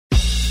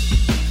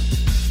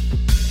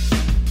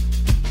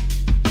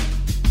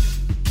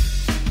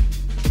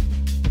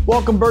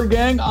Welcome, Bird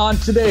Gang. On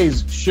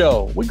today's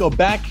show, we go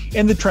back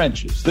in the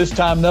trenches. This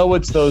time, though,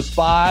 it's those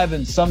 5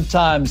 and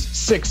sometimes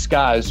 6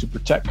 guys who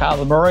protect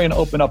Kyler Murray and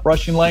open up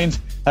rushing lanes.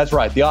 That's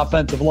right, the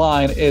offensive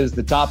line is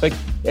the topic.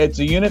 It's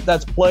a unit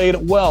that's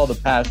played well the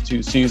past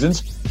 2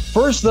 seasons.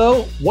 First,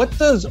 though, what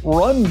does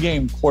run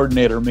game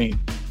coordinator mean?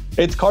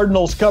 It's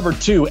Cardinals Cover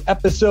 2,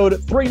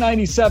 episode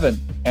 397,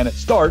 and it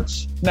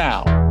starts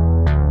now.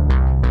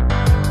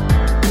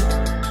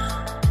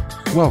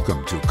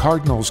 Welcome to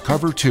Cardinals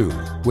Cover 2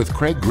 with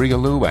Craig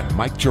Grialou and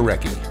Mike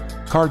Jurecki.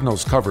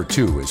 Cardinals Cover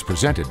 2 is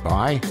presented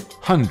by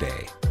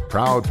Hyundai,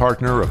 proud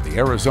partner of the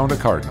Arizona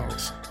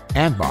Cardinals,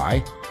 and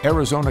by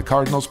Arizona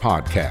Cardinals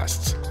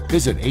Podcasts.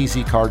 Visit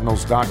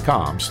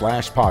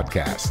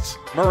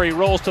azcardinals.com/podcasts. Murray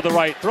rolls to the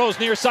right, throws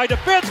near side to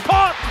Fitz,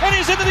 caught, and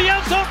he's into the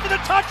end zone for the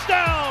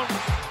touchdown.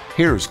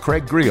 Here's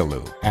Craig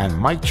Grialou and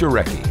Mike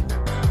Jurecki.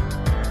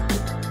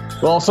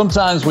 Well,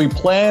 sometimes we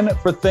plan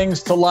for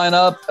things to line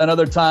up, and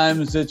other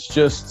times it's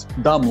just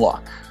dumb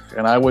luck.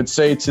 And I would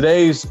say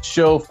today's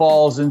show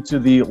falls into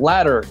the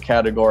latter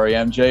category,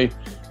 MJ.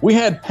 We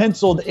had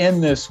penciled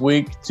in this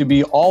week to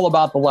be all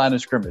about the line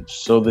of scrimmage.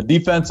 So the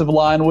defensive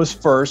line was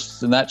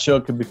first, and that show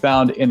can be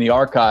found in the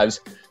archives.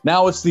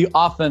 Now it's the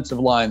offensive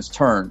line's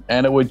turn.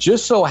 And it would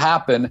just so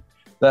happen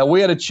that we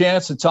had a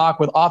chance to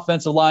talk with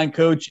offensive line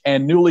coach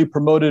and newly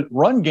promoted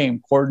run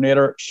game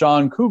coordinator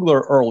Sean Kugler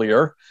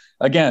earlier.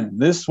 Again,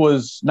 this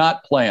was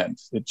not planned.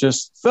 It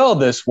just fell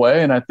this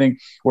way, and I think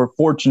we're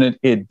fortunate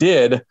it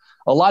did.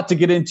 A lot to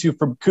get into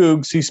from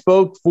Cougs. He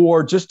spoke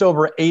for just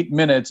over 8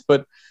 minutes,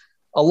 but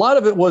a lot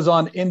of it was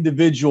on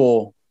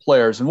individual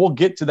players, and we'll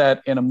get to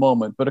that in a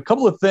moment. But a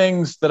couple of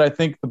things that I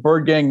think the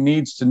Bird Gang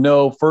needs to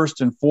know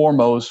first and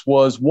foremost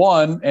was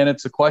one, and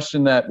it's a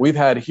question that we've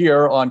had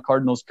here on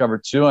Cardinals Cover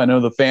 2. I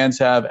know the fans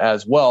have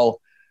as well.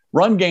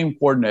 Run game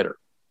coordinator.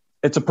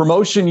 It's a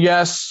promotion,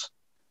 yes.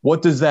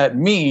 What does that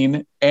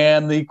mean?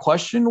 And the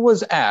question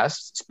was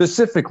asked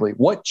specifically,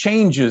 what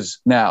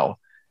changes now?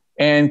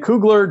 And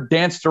Kugler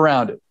danced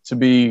around it, to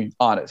be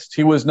honest.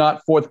 He was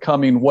not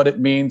forthcoming what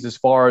it means as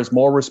far as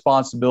more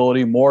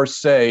responsibility, more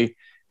say.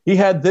 He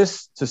had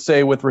this to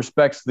say with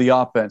respect to the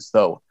offense,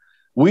 though.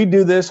 We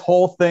do this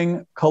whole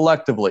thing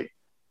collectively.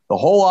 The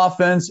whole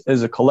offense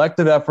is a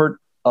collective effort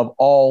of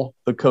all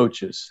the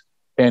coaches,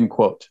 end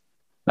quote.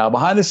 Now,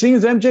 behind the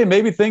scenes, MJ,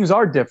 maybe things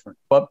are different,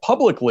 but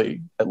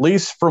publicly, at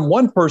least from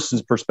one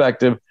person's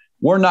perspective,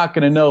 we're not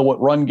going to know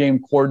what run game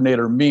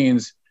coordinator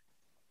means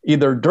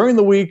either during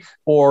the week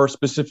or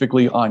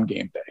specifically on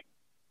game day.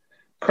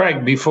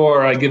 Craig,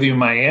 before I give you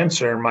my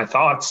answer, my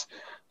thoughts,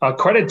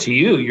 credit to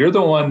you. You're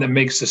the one that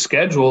makes the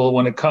schedule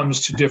when it comes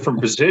to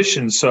different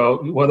positions.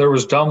 So whether it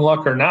was dumb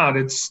luck or not,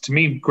 it's, to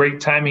me, great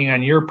timing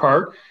on your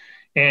part.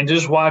 And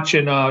just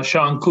watching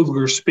Sean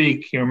Kugler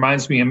speak, he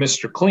reminds me of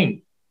Mr.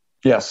 Clean.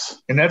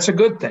 Yes. And that's a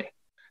good thing.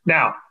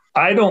 Now,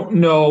 I don't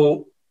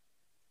know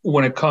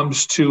when it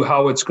comes to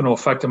how it's going to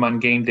affect him on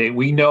game day.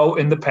 We know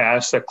in the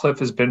past that Cliff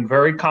has been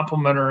very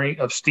complimentary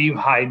of Steve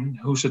Hayden,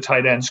 who's the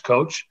tight ends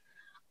coach,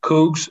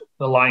 Cougs,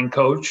 the line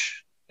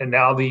coach, and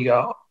now the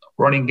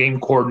running game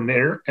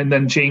coordinator, and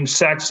then James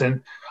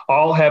Saxon,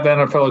 all have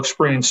NFL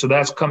experience. So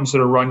that comes to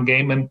the run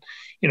game. And,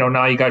 you know,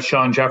 now you got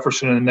Sean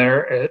Jefferson in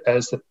there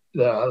as the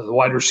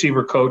wide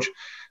receiver coach.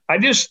 I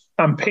just,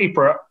 on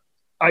paper,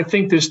 I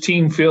think this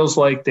team feels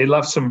like they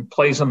left some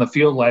plays on the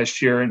field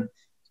last year, and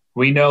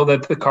we know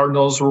that the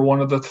Cardinals were one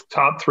of the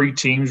top 3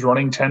 teams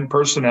running 10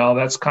 personnel.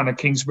 That's kind of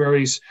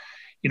Kingsbury's,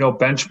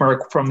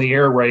 benchmark from the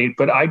air raid.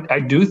 But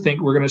I do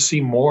think we're going to see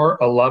more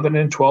 11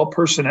 and 12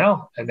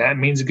 personnel, and that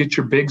means get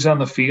your bigs on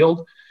the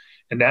field,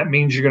 and that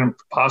means you're going to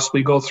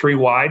possibly go 3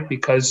 wide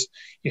because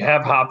you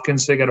have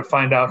Hopkins. They got to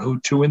find out who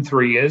 2 and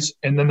 3 is,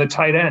 and then the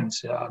tight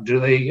ends. Do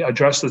they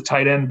address the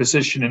tight end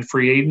position in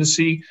free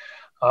agency?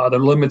 They're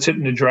limited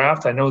in the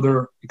draft. I know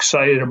they're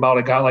excited about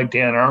a guy like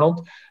Dan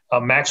Arnold.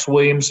 Max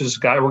Williams is a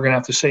guy we're going to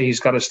have to say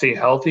he's got to stay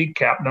healthy.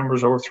 Cap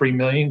numbers over $3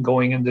 million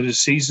going into the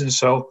season.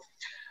 So,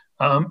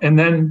 and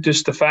then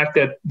just the fact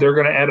that they're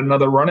going to add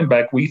another running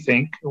back, we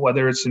think,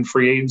 whether it's in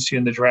free agency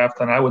in the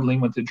draft, and I would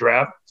lean with the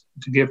draft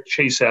to give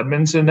Chase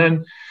Edmonds. And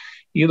then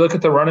you look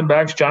at the running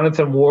backs,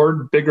 Jonathan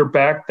Ward, bigger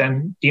back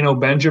than Eno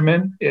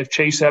Benjamin, if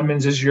Chase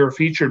Edmonds is your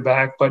featured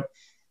back. But,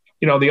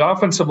 the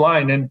offensive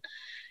line, and,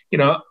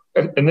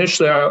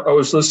 initially, I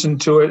was listening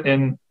to it,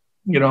 and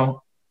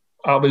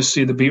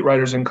obviously the beat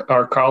writers and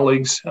our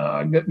colleagues,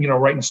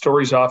 writing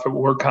stories off it,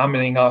 we're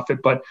commenting off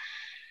it. But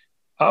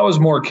I was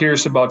more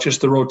curious about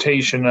just the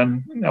rotation,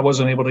 and I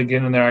wasn't able to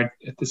get in there.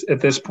 At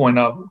this point,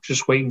 I'll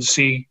just wait and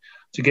see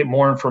to get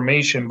more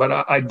information.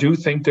 But I do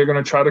think they're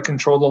going to try to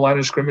control the line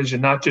of scrimmage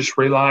and not just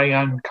rely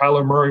on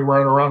Kyler Murray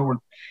running around,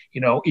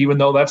 even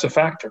though that's a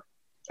factor.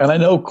 And I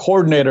know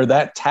coordinator,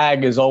 that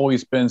tag has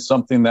always been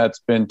something that's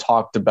been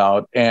talked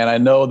about. And I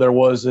know there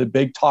was a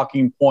big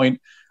talking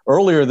point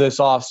earlier this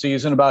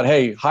offseason about,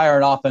 hey, hire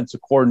an offensive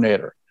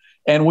coordinator.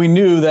 And we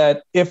knew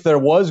that if there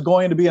was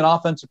going to be an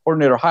offensive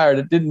coordinator hired,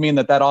 it didn't mean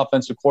that that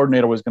offensive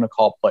coordinator was going to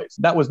call plays.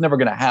 That was never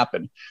going to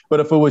happen.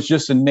 But if it was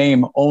just a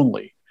name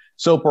only.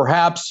 So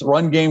perhaps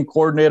run game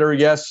coordinator,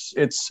 yes,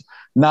 it's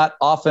not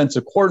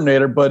offensive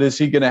coordinator, but is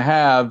he going to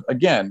have,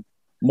 again,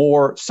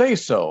 more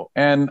say-so?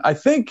 And I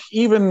think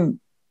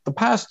even the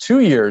past 2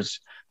 years,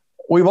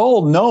 we've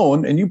all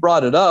known, and you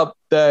brought it up,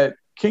 that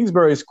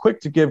Kingsbury is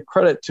quick to give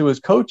credit to his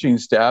coaching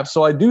staff.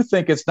 So I do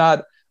think it's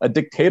not a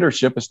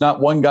dictatorship. It's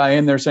not one guy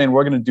in there saying,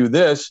 we're going to do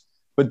this.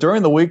 But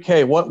during the week,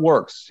 hey, what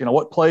works?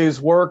 What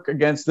plays work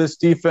against this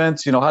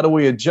defense? How do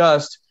we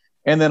adjust?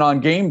 And then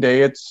on game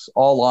day, it's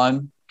all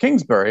on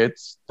Kingsbury.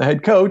 It's the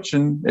head coach,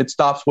 and it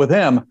stops with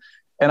him.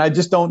 And I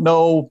just don't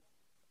know.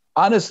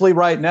 Honestly,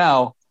 right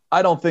now,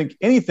 I don't think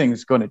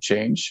anything's going to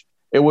change.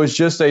 It was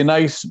just a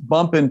nice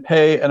bump in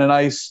pay and a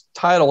nice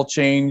title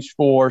change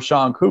for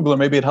Sean Kugler.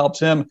 Maybe it helps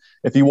him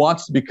if he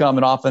wants to become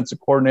an offensive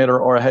coordinator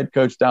or a head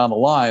coach down the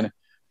line.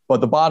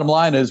 But the bottom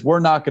line is we're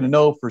not going to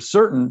know for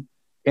certain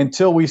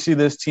until we see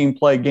this team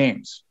play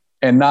games,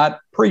 and not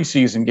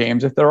preseason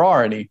games if there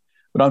are any.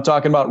 But I'm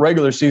talking about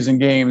regular season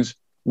games,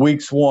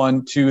 weeks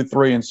 1, 2,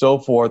 3, and so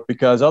forth,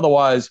 because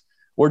otherwise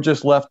we're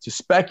just left to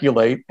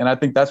speculate. And I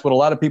think that's what a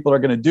lot of people are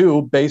going to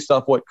do based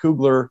off what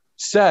Kugler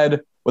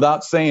said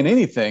without saying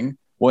anything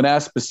when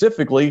asked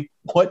specifically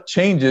what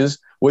changes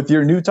with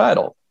your new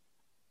title.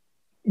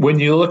 When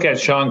you look at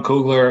Sean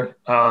Kugler,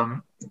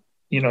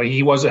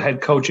 he was a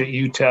head coach at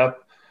UTEP.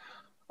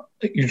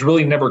 He's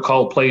really never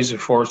called plays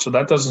before, so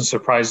that doesn't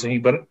surprise me.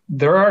 But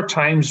there are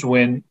times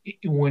when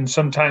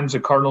sometimes the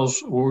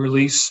Cardinals will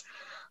release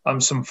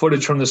some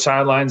footage from the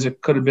sidelines.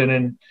 It could have been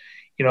in,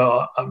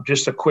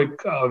 just a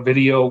quick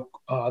video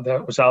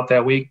that was out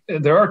that week.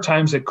 There are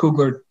times that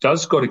Kugler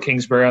does go to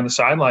Kingsbury on the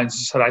sidelines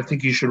and said, I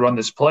think you should run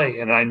this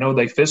play. And I know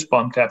they fist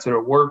bumped after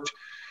it worked.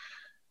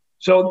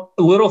 So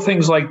little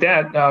things like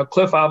that.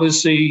 Cliff,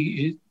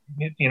 obviously,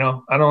 I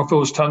don't know if it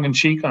was tongue in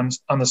cheek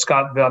on the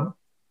Scott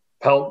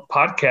Pelt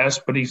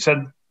podcast, but he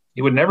said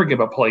he would never give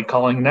up play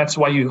calling, and that's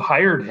why you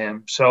hired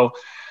him. So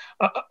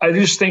I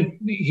just think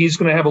he's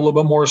going to have a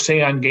little bit more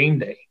say on game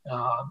day.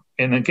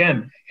 And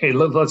again, hey,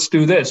 let's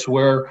do this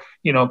where,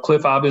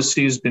 Cliff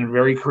obviously has been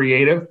very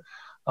creative.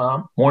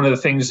 One of the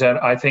things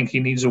that I think he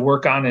needs to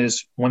work on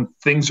is when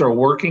things are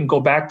working,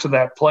 go back to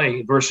that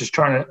play versus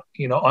trying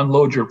to,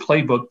 unload your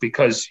playbook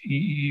because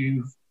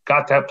you've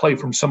got that play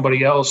from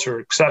somebody else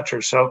or et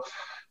cetera. So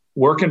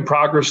work in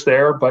progress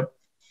there, but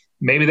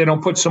maybe they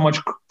don't put so much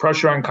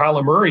pressure on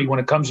Kyler Murray when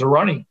it comes to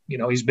running.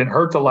 He's been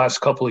hurt the last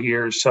couple of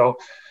years. So,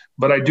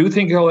 but I do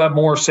think he'll have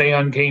more say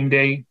on game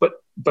day. But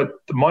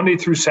the Monday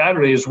through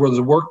Saturday is where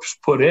the work's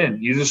put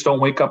in. You just don't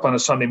wake up on a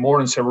Sunday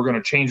morning and say, we're going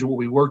to change what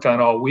we worked on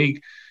all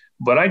week.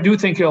 But I do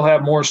think he'll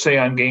have more say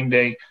on game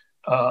day.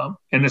 And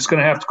it's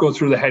going to have to go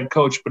through the head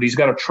coach, but he's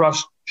got to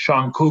trust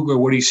Sean Kugler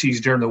what he sees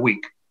during the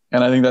week.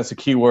 And I think that's a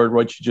key word,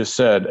 what you just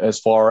said, as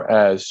far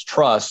as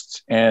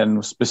trust.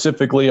 And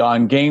specifically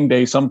on game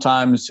day,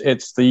 sometimes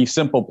it's the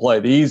simple play,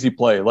 the easy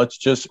play. Let's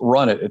just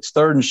run it. It's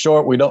 3rd and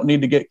short. We don't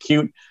need to get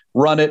cute.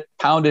 Run it,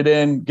 pound it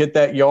in, get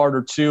that yard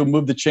or two,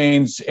 move the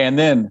chains, and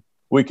then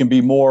we can be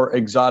more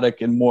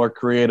exotic and more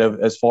creative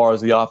as far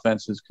as the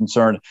offense is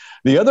concerned.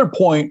 The other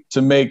point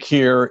to make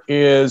here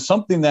is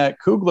something that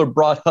Kugler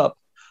brought up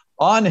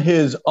on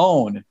his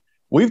own.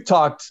 We've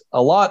talked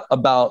a lot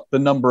about the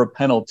number of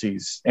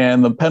penalties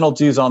and the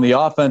penalties on the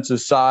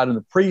offensive side and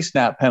the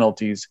pre-snap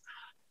penalties.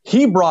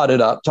 He brought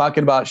it up,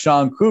 talking about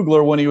Sean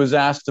Kugler when he was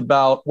asked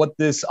about what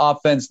this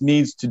offense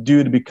needs to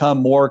do to become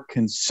more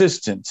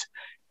consistent.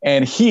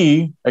 And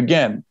he,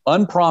 again,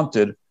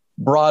 unprompted,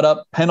 brought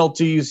up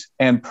penalties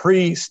and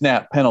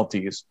pre-snap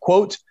penalties.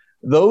 Quote,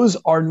 those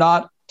are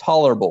not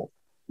tolerable.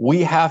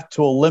 We have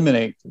to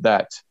eliminate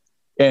that,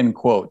 end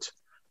quote.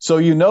 So,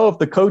 if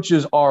the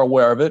coaches are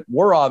aware of it,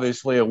 we're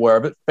obviously aware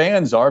of it,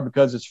 fans are,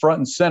 because it's front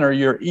and center.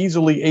 You're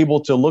easily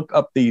able to look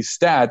up these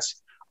stats.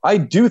 I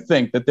do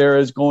think that there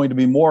is going to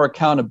be more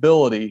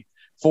accountability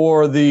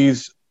for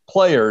these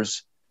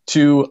players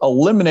to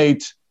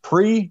eliminate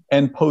pre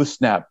and post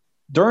snap.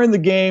 During the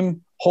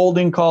game,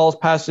 holding calls,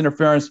 pass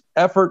interference,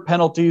 effort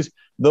penalties,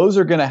 those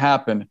are going to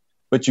happen.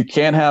 But you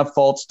can't have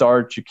false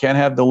starts. You can't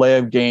have delay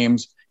of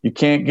games. You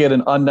can't get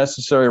an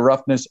unnecessary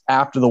roughness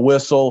after the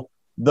whistle.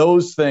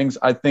 Those things,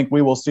 I think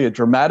we will see a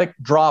dramatic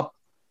drop,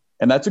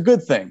 and that's a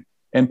good thing,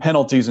 in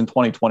penalties in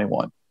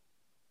 2021.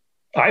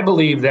 I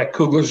believe that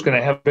Kugler's going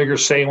to have a bigger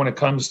say when it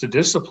comes to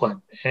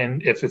discipline.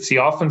 And if it's the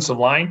offensive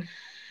line,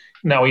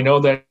 now we know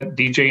that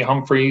DJ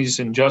Humphries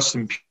and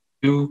Justin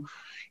Pugh,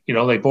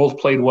 they both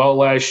played well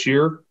last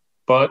year,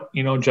 but,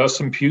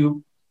 Justin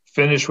Pugh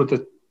finished with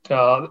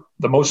the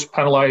most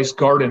penalized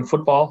guard in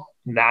football,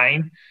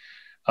 9.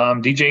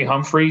 DJ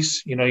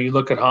Humphries, you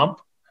look at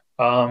Hump,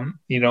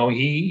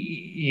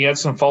 he had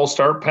some false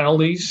start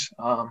penalties.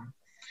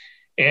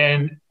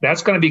 And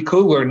that's going to be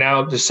Kugler.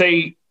 Now, to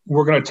say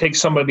we're going to take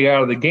somebody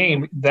out of the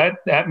game,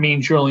 that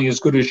means you're only as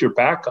good as your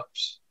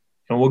backups.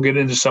 And we'll get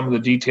into some of the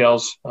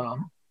details,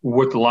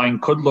 what the line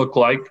could look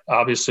like.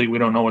 Obviously, we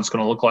don't know what it's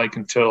going to look like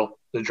until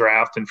the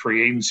draft and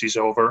free agency's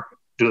over.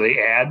 Do they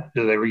add?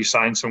 Do they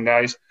re-sign some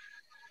guys?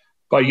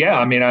 But yeah,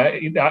 I mean,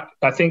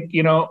 I think,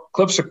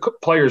 Cliff's a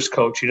player's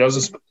coach. He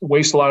doesn't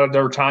waste a lot of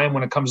their time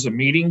when it comes to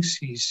meetings.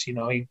 He's,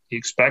 he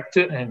expects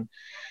it.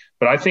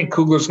 But I think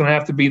Kugler's going to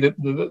have to be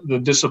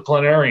the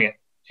disciplinarian,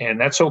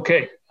 and that's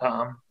okay.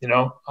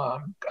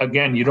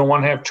 Again, you don't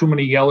want to have too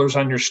many yellers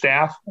on your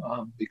staff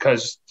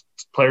because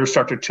players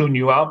start to tune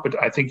you out.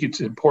 But I think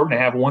it's important to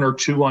have one or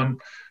two on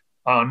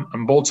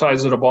both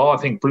sides of the ball. I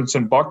think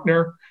Brinson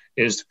Buckner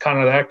is kind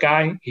of that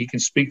guy. He can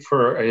speak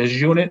for his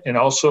unit, and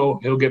also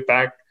he'll get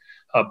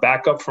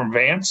backup from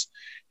Vance.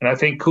 And I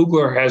think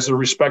Kugler has the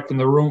respect in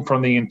the room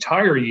from the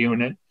entire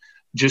unit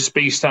just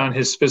based on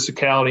his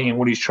physicality and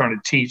what he's trying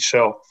to teach.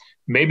 So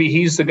maybe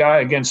he's the guy,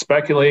 again,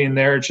 speculating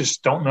there,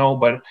 just don't know.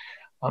 But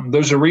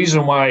there's a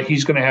reason why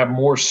he's going to have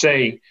more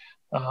say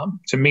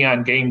to me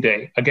on game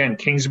day. Again,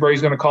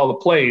 Kingsbury's going to call the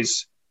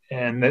plays,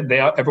 and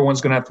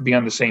everyone's going to have to be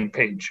on the same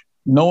page.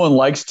 No one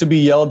likes to be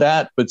yelled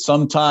at, but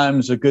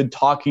sometimes a good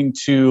talking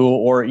to,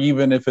 or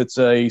even if it's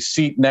a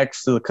seat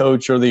next to the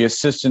coach or the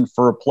assistant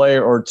for a play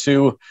or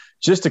two,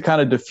 just to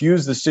kind of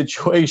diffuse the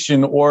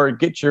situation or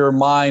get your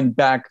mind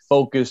back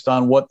focused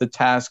on what the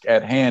task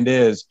at hand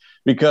is.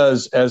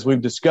 Because as we've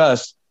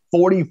discussed,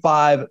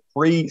 45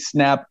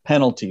 pre-snap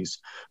penalties.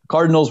 The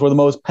Cardinals were the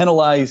most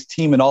penalized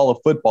team in all of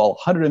football,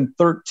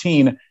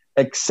 113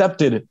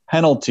 accepted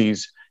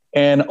penalties,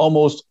 and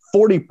almost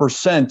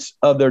 40%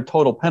 of their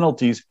total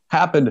penalties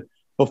happened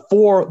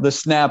before the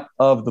snap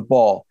of the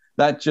ball.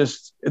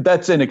 That's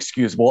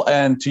inexcusable.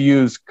 And to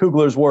use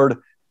Kugler's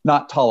word,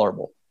 not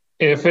tolerable.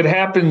 If it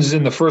happens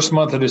in the first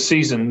month of the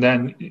season,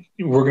 then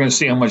we're going to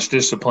see how much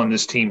discipline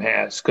this team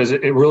has, because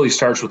it really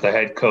starts with the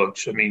head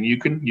coach. I mean, you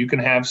can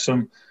have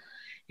some,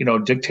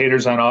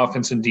 dictators on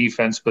offense and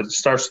defense, but it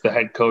starts with the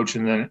head coach,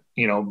 and then,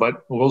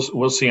 but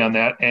we'll see on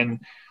that. And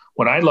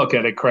when I look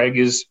at it, Craig,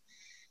 is,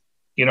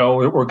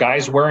 were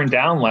guys wearing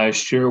down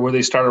last year where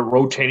they started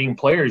rotating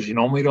players. You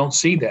normally don't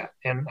see that.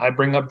 And I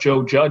bring up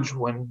Joe Judge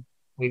when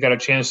we got a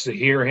chance to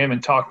hear him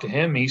and talk to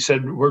him. He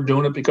said, we're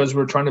doing it because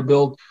we're trying to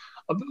build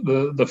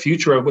the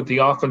future with the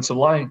offensive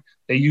line.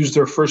 They used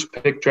their first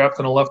pick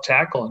drafting a left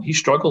tackle, and he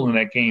struggled in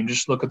that game.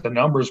 Just look at the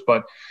numbers.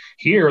 But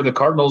here, the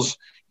Cardinals,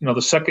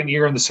 the second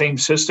year in the same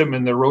system,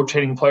 and they're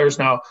rotating players.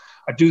 Now,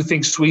 I do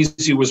think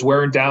Sweezy was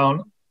wearing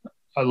down.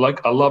 I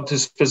loved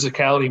his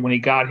physicality when he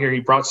got here. He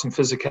brought some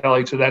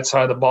physicality to that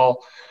side of the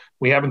ball.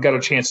 We haven't got a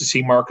chance to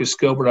see Marcus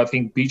Gilbert. I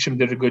think Beachum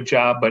did a good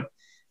job, but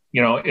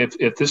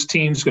if this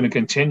team's going to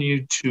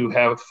continue to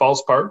have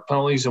false start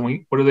penalties,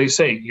 and what do they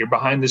say? You're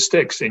behind the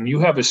sticks, and you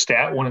have a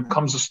stat when it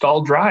comes to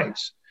stalled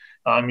drives.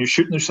 You're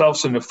shooting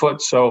yourselves in the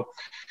foot. So,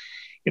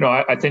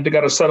 I think they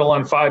got to settle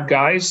on 5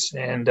 guys,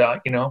 and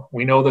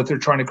we know that they're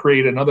trying to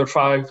create another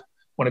 5.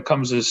 When it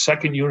comes to the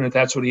second unit,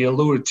 that's what he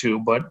alluded to.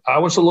 But I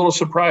was a little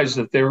surprised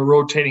that they were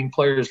rotating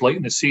players late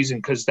in the season,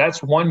 because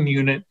that's one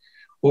unit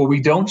where we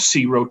don't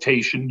see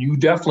rotation. You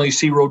definitely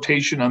see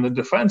rotation on the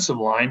defensive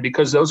line,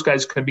 because those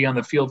guys could be on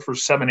the field for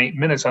 7-8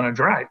 minutes on a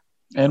drive.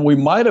 And we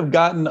might have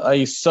gotten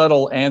a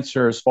subtle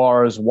answer as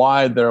far as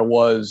why there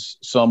was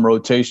some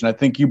rotation. I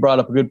think you brought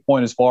up a good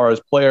point as far as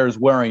players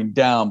wearing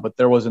down, but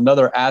there was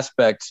another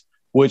aspect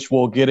which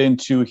we'll get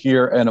into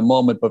here in a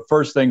moment. But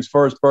first things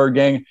first, Bird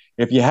Gang,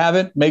 if you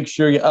haven't, make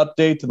sure you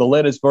update to the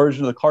latest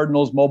version of the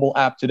Cardinals mobile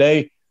app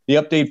today. The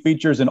update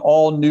features an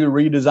all-new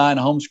redesigned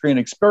home screen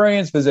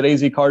experience. Visit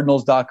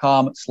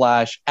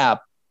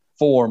azcardinals.com/app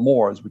for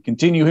more. As we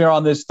continue here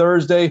on this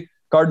Thursday,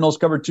 Cardinals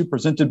Cover 2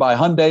 presented by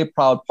Hyundai,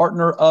 proud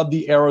partner of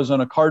the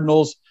Arizona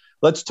Cardinals.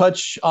 Let's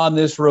touch on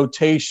this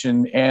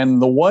rotation.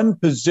 And the one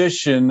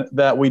position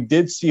that we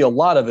did see a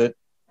lot of it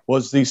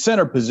was the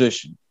center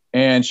position.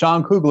 And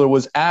Sean Kugler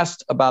was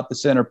asked about the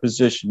center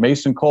position.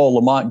 Mason Cole,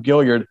 Lamont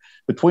Gaillard.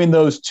 Between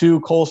those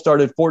two, Cole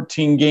started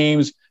 14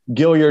 games.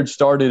 Gaillard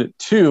started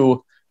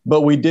 2.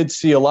 But we did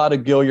see a lot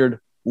of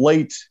Gaillard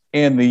late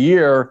in the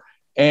year.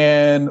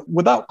 And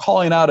without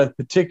calling out a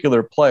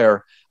particular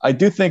player, I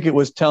do think it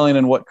was telling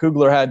in what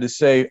Kugler had to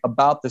say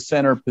about the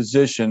center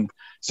position,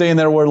 saying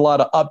there were a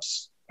lot of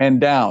ups and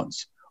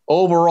downs.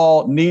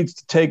 Overall, needs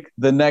to take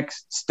the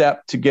next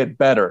step to get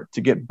better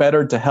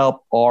to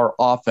help our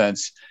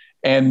offense.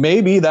 And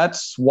maybe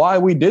that's why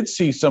we did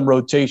see some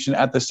rotation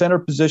at the center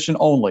position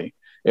only.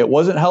 It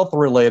wasn't health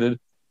related,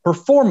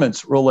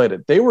 performance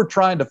related. They were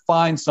trying to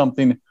find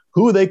something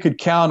who they could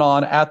count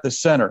on at the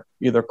center,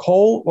 either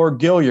Cole or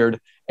Gaillard.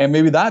 And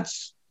maybe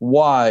that's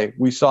why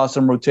we saw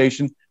some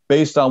rotation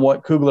based on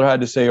what Kugler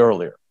had to say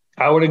earlier.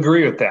 I would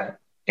agree with that.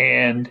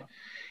 And,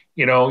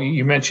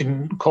 you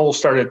mentioned Cole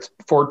started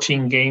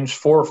 14 games,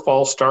 4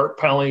 false start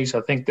penalties.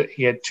 I think that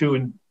he had 2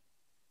 in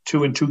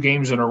 2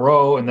 games in a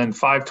row, and then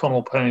 5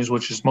 total penalties,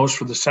 which is most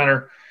for the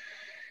center.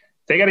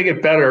 They got to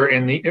get better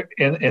in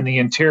the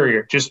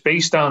interior, just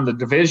based on the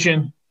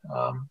division.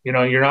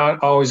 You're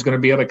not always going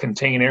to be able to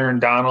contain Aaron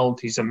Donald.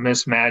 He's a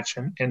mismatch,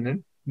 and at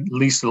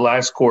least the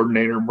last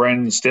coordinator,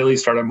 Brandon Staley,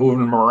 started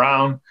moving him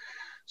around.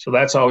 So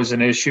that's always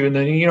an issue. And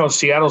then,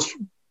 Seattle's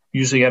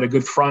usually had a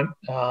good front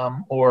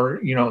or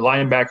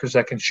linebackers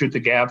that can shoot the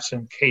gaps,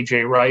 and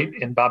KJ Wright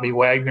and Bobby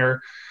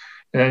Wagner.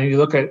 And then you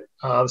look at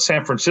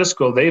San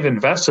Francisco; they've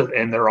invested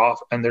in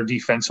their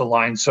defensive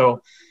line.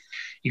 So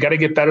you got to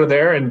get better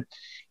there. And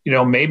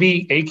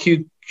maybe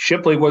AQ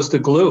Shipley was the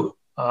glue.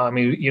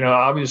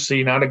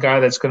 Obviously not a guy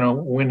that's going to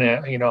win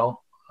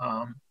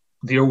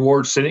the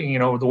award sitting,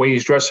 the way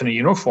he's dressed in a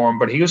uniform,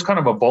 but he was kind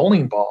of a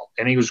bowling ball,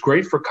 and he was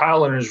great for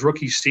Kyler in his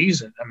rookie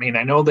season. I mean,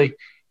 I know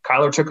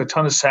Kyler took a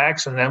ton of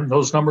sacks, and then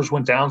those numbers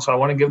went down, so I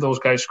want to give those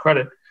guys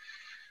credit.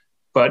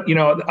 But,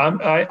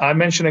 I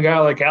mentioned a guy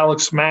like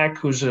Alex Mack,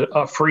 who's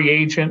a free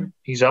agent.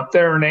 He's up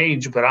there in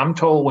age, but I'm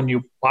told when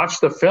you watch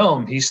the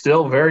film, he's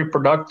still very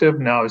productive.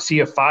 Now, is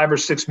he a $5 or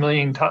 $6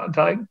 million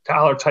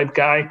type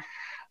guy?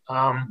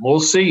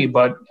 We'll see,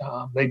 but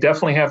they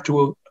definitely have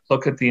to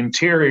look at the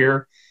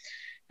interior.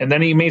 And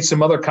then he made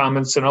some other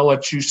comments, and I'll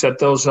let you set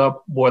those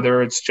up,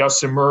 whether it's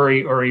Justin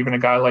Murray or even a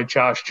guy like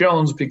Josh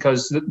Jones,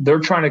 because they're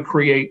trying to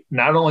create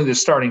not only the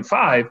starting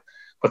five,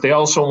 but they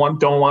also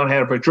don't want to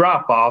have a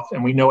drop-off,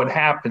 and we know it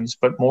happens,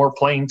 but more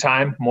playing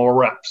time, more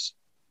reps.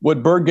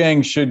 What Bird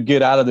Gang should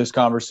get out of this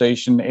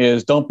conversation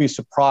is don't be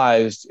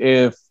surprised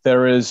if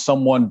there is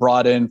someone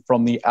brought in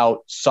from the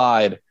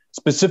outside,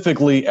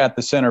 specifically at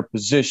the center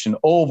position.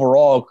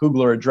 Overall,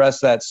 Kugler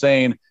addressed that,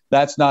 saying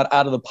that's not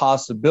out of the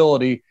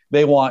possibility.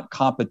 They want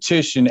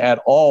competition at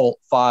all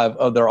 5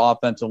 of their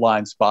offensive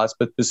line spots,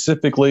 but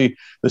specifically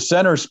the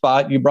center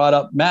spot. You brought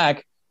up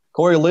Mack.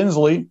 Corey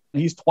Linsley,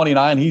 he's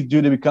 29. He's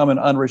due to become an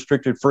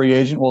unrestricted free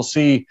agent. We'll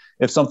see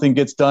if something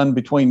gets done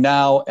between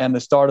now and the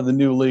start of the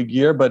new league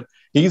year, but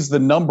he's the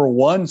number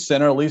 1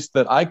 center, at least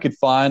that I could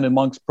find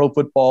amongst Pro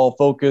Football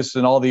Focus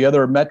and all the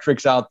other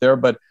metrics out there.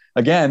 But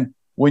again,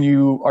 when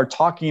you are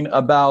talking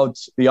about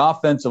the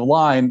offensive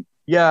line,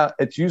 yeah,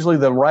 it's usually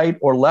the right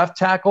or left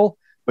tackle,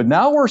 but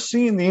now we're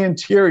seeing the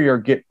interior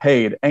get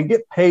paid and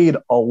get paid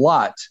a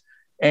lot.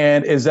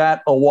 And is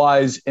that a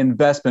wise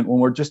investment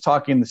when we're just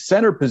talking the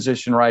center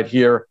position right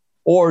here?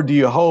 Or do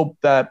you hope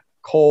that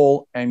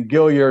Cole and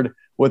Gilliard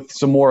with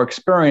some more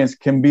experience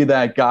can be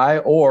that guy?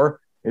 Or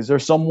is there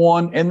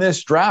someone in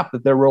this draft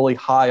that they're really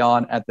high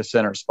on at the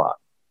center spot?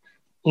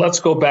 Let's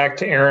go back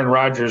to Aaron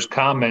Rodgers'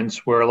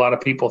 comments where a lot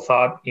of people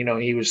thought,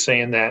 he was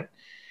saying that,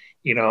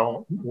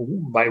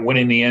 by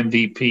winning the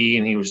MVP,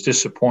 and he was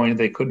disappointed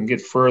they couldn't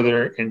get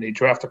further and they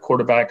draft a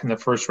quarterback in the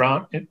first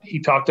round. And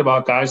he talked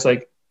about guys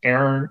like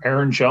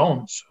Aaron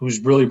Jones, who's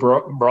really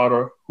brought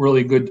a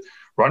really good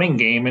running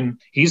game, and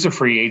he's a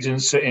free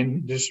agent.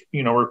 And just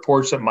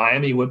reports that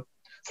Miami would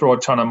throw a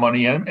ton of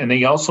money at him. And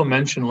they also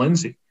mentioned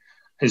Lindsey,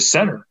 his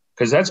center,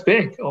 because that's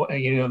big.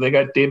 They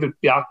got David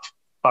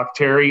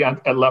Bakhtiari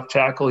at left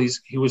tackle.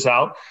 He was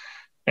out,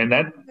 and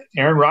that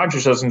Aaron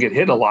Rodgers doesn't get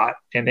hit a lot.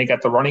 And they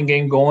got the running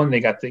game going.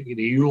 They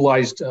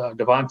utilized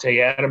Devontae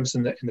Adams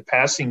in the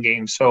passing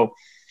game. So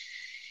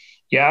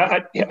yeah,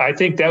 I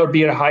think that would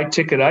be a high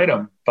ticket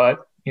item,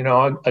 but.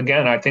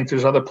 Again, I think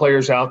there's other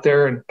players out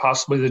there and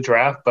possibly the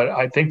draft, but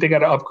I think they got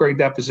to upgrade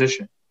that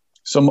position.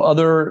 Some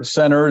other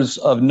centers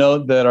of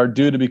note that are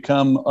due to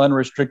become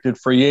unrestricted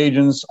free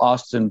agents: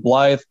 Austin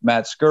Blythe,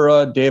 Matt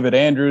Skura, David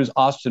Andrews,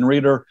 Austin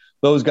Reeder.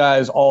 Those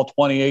guys all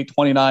 28,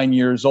 29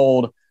 years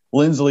old.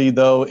 Linsley,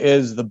 though,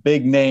 is the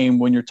big name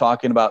when you're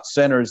talking about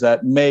centers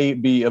that may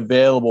be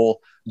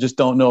available. Just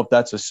don't know if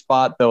that's a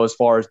spot, though, as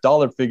far as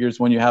dollar figures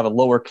when you have a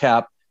lower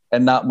cap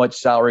and not much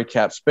salary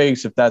cap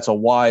space, if that's a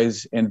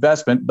wise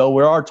investment, though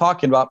we are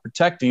talking about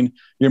protecting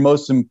your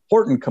most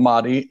important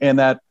commodity, and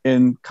that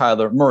in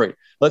Kyler Murray.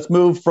 Let's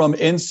move from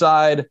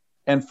inside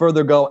and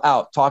further go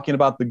out, talking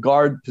about the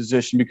guard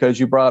position, because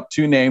you brought up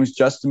 2 names,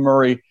 Justin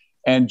Murray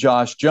and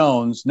Josh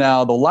Jones.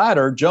 Now, the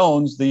latter,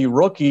 Jones, the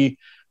rookie,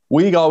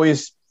 we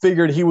always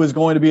figured he was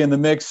going to be in the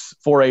mix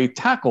for a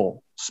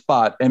tackle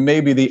spot and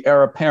maybe the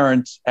heir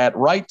apparent at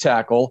right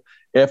tackle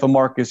if a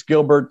Marcus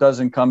Gilbert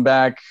doesn't come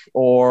back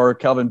or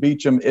Kelvin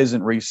Beachum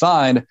isn't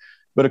re-signed.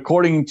 But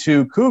according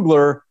to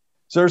Kugler,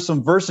 there's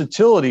some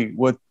versatility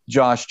with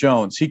Josh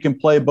Jones. He can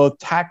play both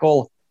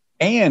tackle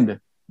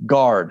and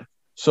guard.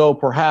 So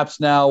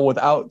perhaps now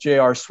without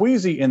J.R.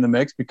 Sweezy in the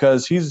mix,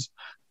 because he's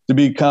to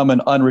become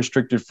an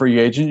unrestricted free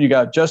agent, you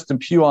got Justin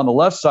Pugh on the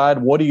left side.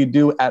 What do you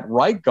do at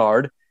right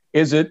guard?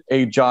 Is it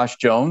a Josh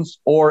Jones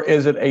or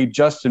is it a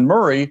Justin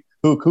Murray,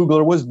 who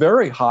Kugler was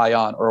very high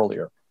on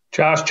earlier?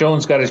 Josh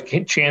Jones got a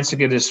chance to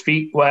get his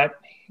feet wet.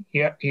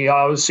 He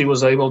obviously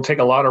was able to take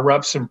a lot of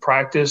reps in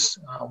practice.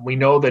 We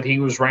know that he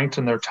was ranked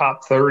in their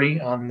top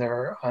 30 on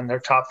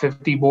their top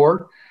 50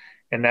 board,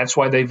 and that's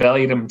why they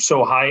valued him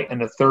so high in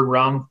the 3rd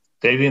round.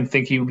 They didn't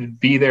think he would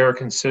be there,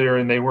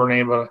 considering they weren't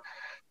able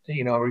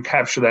to,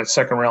 recapture that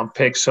 2nd round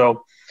pick.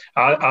 So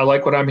I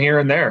like what I'm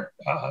hearing there.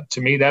 To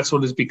me, that's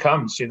what it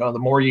becomes. The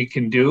more you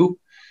can do.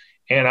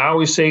 And I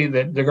always say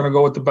that they're going to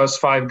go with the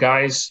best 5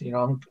 guys.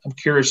 I'm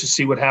curious to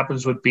see what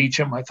happens with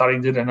Beachum. I thought he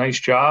did a nice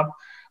job.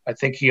 I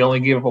think he only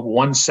gave up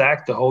 1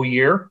 sack the whole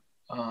year.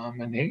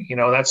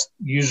 That's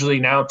usually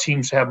now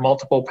teams have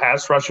multiple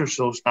pass rushers,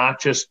 so it's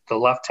not just the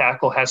left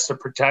tackle has to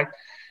protect.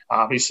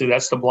 Obviously,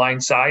 that's the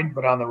blind side,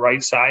 but on the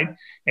right side,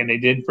 and they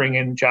did bring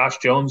in Josh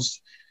Jones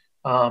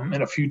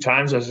in a few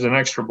times as an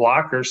extra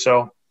blocker.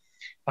 So,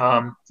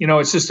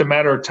 it's just a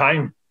matter of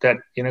time that,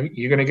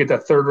 you're going to get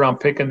that third-round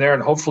pick in there,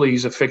 and hopefully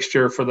he's a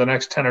fixture for the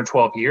next 10 or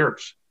 12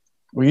 years.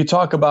 When you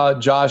talk about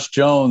Josh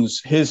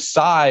Jones, his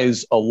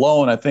size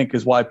alone, I think,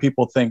 is why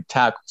people think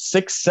tackle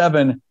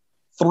 6'7",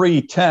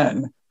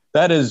 310.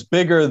 That is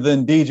bigger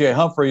than DJ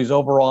Humphries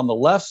over on the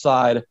left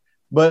side.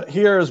 But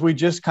here, as we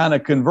just kind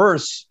of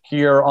converse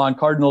here on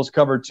Cardinals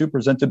Cover 2,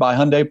 presented by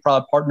Hyundai,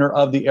 proud partner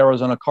of the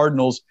Arizona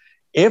Cardinals,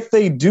 if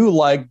they do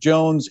like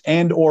Jones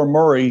and or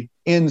Murray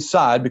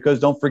inside, because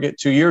don't forget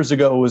 2 years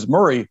ago it was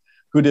Murray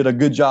who did a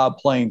good job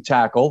playing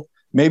tackle,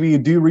 maybe you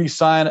do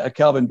re-sign a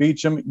Kelvin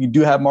Beachum. You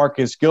do have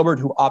Marcus Gilbert,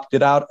 who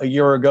opted out a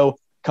year ago,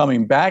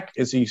 coming back.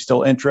 Is he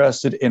still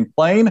interested in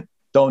playing?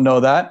 Don't know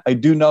that. I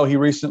do know he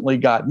recently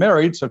got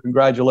married, so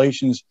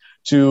congratulations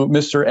to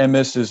Mr. and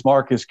Mrs.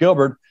 Marcus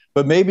Gilbert.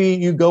 But maybe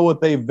you go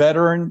with a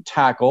veteran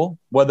tackle,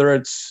 whether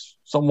it's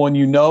someone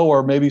you know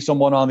or maybe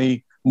someone on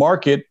the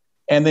market,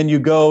 and then you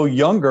go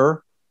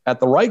younger at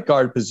the right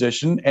guard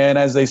position. And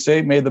as they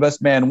say, may the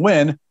best man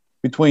win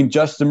between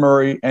Justin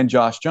Murray and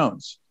Josh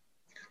Jones.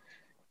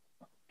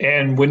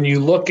 And when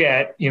you look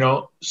at,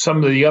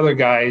 some of the other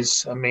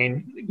guys, I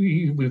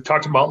mean, we've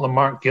talked about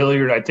Lamont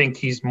Gilliard. I think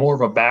he's more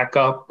of a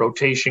backup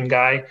rotation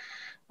guy.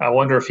 I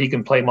wonder if he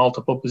can play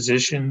multiple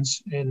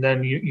positions. And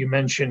then you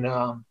mentioned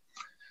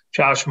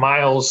Josh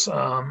Miles.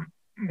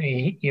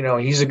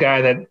 He's a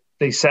guy that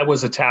they said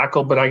was a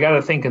tackle, but I got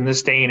to think in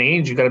this day and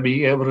age, you got to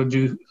be able to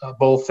do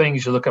both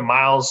things. You look at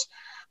Miles,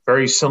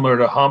 very similar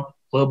to Hump,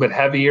 a little bit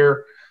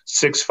heavier,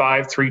 6'5",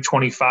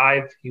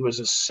 325. He was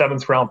a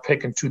 7th-round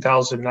pick in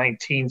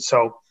 2019.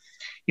 So,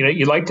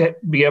 you like to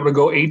be able to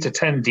go 8 to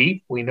 10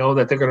 deep. We know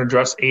that they're going to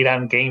dress 8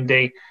 on game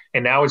day,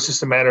 and now it's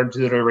just a matter of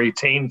do they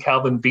retain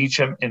Kelvin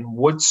Beachum, and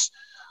what's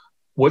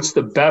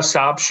the best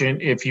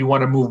option if you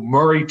want to move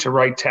Murray to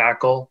right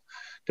tackle,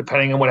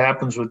 depending on what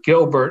happens with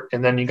Gilbert,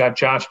 and then you got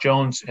Josh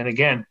Jones. And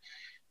again,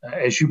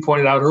 as you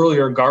pointed out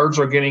earlier, guards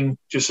are getting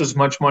just as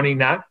much money,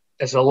 not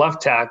as a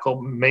left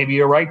tackle, maybe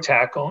a right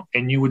tackle,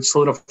 and you would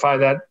solidify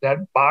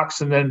that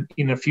box. And then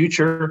in the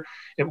future,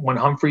 when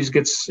Humphries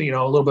gets a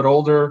little bit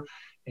older,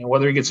 and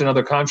whether he gets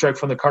another contract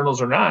from the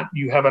Cardinals or not,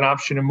 you have an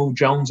option to move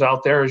Jones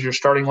out there as your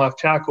starting left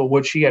tackle,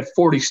 which he had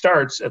 40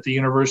 starts at the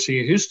University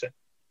of Houston.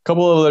 A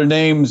couple of other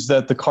names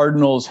that the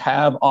Cardinals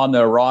have on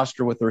their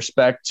roster with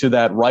respect to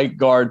that right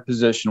guard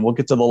position. We'll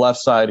get to the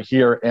left side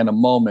here in a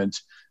moment.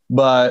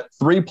 But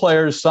 3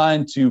 players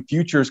signed to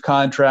futures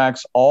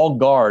contracts, all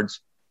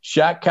guards: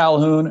 Shaq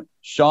Calhoun,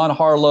 Sean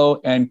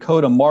Harlow, and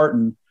Coda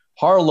Martin.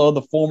 Harlow,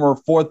 the former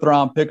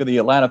 4th-round pick of the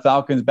Atlanta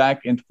Falcons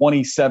back in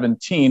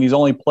 2017. He's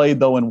only played,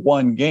 though, in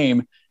 1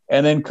 game.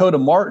 And then Coda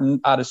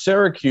Martin out of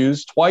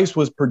Syracuse, twice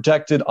was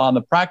protected on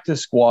the practice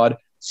squad,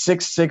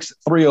 6'6",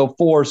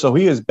 304, so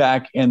he is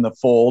back in the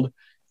fold.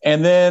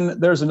 And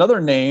then there's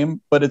another name,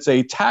 but it's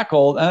a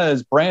tackle, and that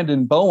is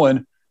Brandon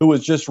Bowen, who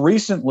was just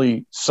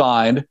recently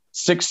signed,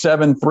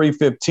 6'7",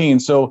 315.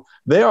 So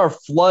they are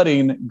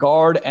flooding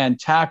guard and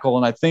tackle,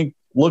 and I think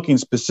looking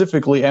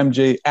specifically,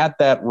 MJ, at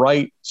that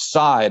right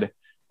side,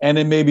 and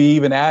then maybe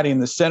even adding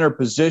the center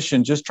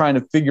position, just trying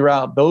to figure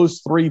out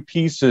those 3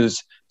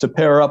 pieces to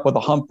pair up with a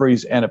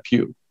Humphries and a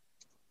Pugh.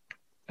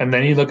 And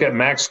then you look at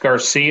Max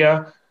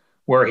Garcia,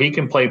 where he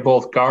can play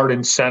both guard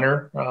and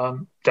center.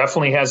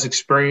 Definitely has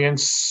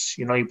experience.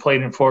 He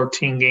played in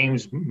 14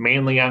 games,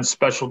 mainly on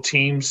special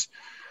teams.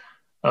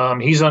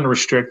 He's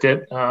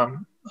unrestricted.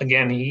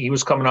 Again, he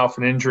was coming off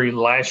an injury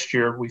last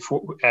year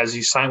as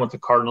he signed with the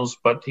Cardinals,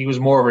 but he was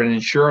more of an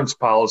insurance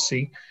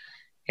policy.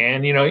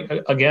 And,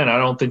 again, I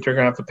don't think they're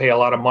going to have to pay a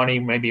lot of money,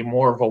 maybe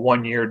more of a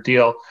 1-year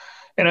deal.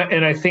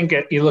 And I think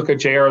you look at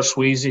J.R.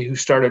 Sweezy, who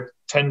started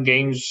 10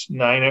 games,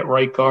 9 at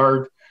right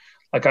guard.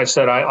 Like I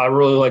said, I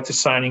really like the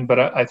signing, but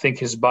I think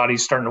his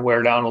body's starting to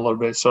wear down a little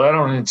bit. So I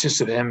don't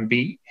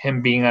anticipate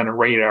him being on a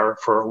radar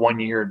for a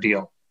 1-year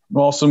deal.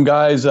 Well, some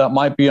guys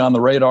might be on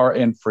the radar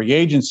in free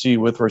agency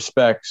with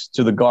respect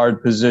to the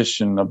guard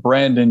position: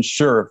 Brandon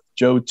Scherf,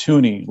 Joe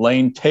Thuney,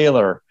 Lane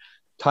Taylor,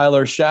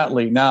 Tyler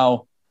Shatley.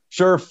 Now,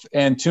 Scherf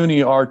and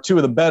Thuney are 2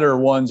 of the better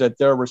ones at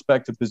their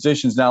respective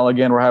positions. Now,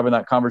 again, we're having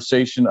that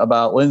conversation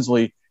about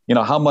Lindsley.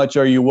 How much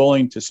are you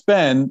willing to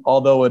spend?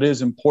 Although it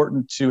is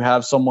important to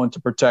have someone to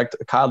protect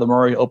Kyler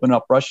Murray, open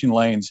up rushing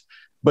lanes,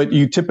 but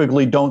you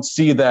typically don't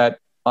see that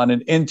on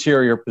an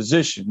interior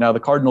position. Now, the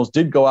Cardinals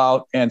did go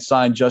out and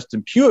sign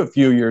Justin Pugh a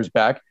few years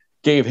back,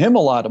 gave him a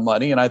lot of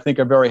money, and I think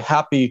are very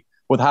happy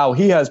with how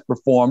he has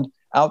performed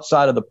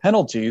outside of the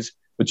penalties.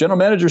 But General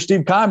Manager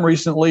Steve Keim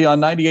recently on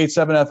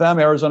 98.7 FM,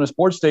 Arizona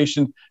sports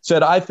station,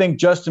 said, I think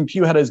Justin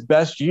Pugh had his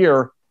best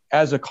year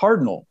as a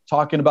Cardinal,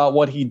 talking about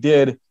what he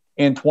did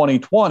in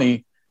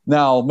 2020.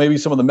 Now, maybe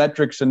some of the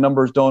metrics and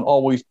numbers don't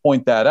always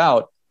point that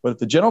out, but if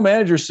the general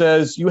manager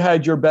says you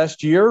had your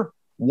best year,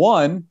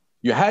 1,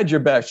 you had your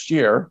best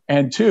year,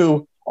 and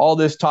 2, all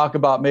this talk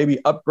about maybe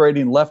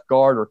upgrading left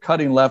guard or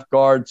cutting left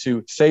guard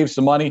to save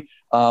some money,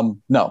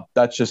 no,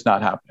 that's just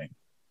not happening.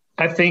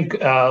 I think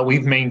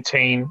we've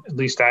maintained, at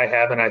least I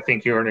have, and I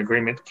think you're in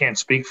agreement, can't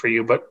speak for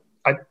you, but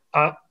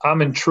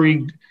I'm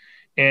intrigued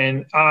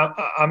And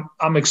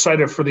I'm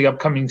excited for the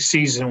upcoming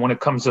season when it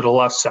comes to the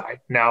left side.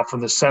 Now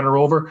from the center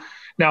over.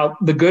 Now,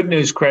 the good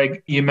news,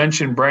 Craig, you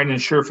mentioned Brandon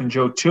Scherff and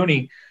Joe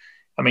Thuney.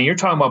 I mean, you're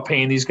talking about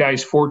paying these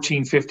guys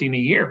 $14, $15 a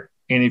year.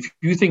 And if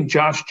you think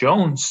Josh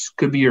Jones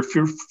could be your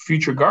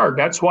future guard,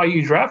 that's why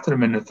you drafted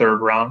him in the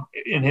third round.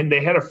 And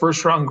they had a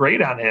first-round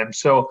grade on him.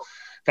 So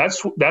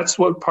that's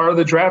what part of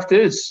the draft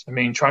is. I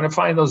mean, trying to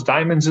find those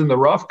diamonds in the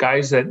rough,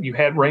 guys that you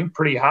had ranked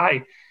pretty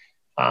high.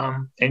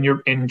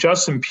 And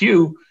Justin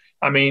Pugh,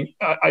 I mean,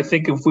 I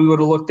think if we would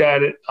have looked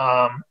at it,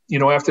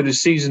 after the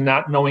season,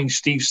 not knowing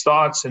Steve's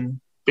thoughts and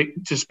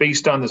just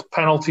based on his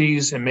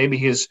penalties and maybe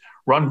his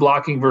run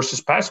blocking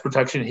versus pass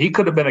protection, he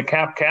could have been a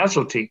cap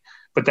casualty,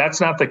 but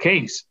that's not the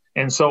case.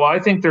 And so I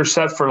think they're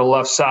set for the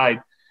left side,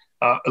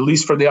 at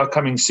least for the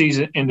upcoming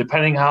season. And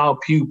depending how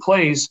Pugh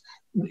plays,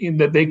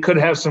 that they could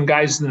have some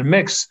guys in the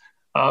mix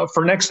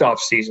for next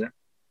offseason.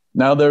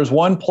 Now, there's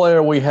one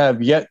player we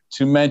have yet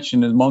to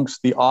mention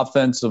amongst the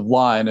offensive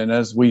line. And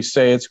as we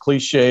say, it's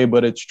cliche,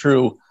 but it's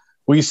true.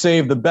 We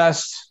save the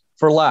best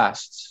for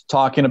last,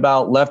 talking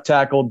about left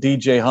tackle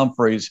DJ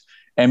Humphries.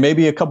 And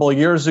maybe a couple of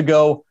years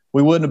ago,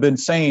 we wouldn't have been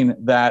saying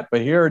that.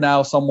 But here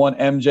now someone,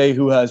 MJ,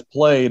 who has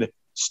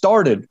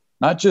started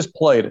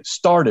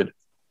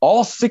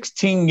all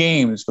 16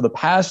 games for the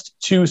past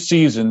 2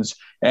 seasons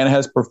and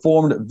has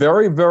performed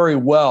very, very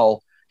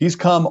well. He's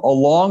come a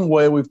long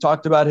way. We've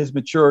talked about his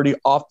maturity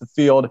off the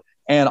field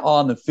and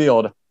on the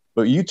field.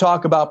 But you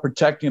talk about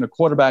protecting a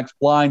quarterback's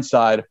blind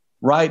side.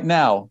 Right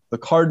now, the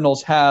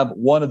Cardinals have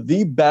one of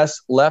the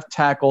best left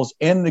tackles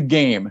in the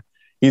game.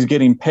 He's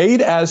getting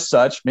paid as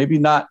such, maybe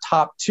not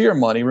top-tier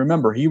money.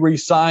 Remember, he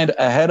re-signed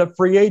ahead of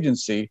free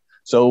agency,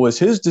 so it was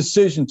his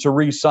decision to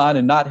re-sign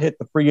and not hit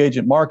the free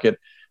agent market.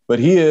 But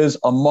he is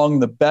among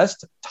the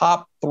best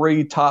top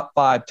 3, top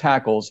 5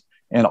 tackles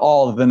in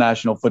all of the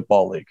National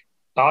Football League.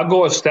 I'll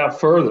go a step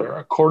further.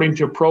 According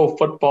to Pro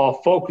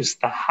Football Focus,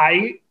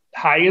 the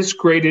highest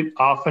graded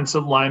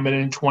offensive lineman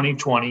in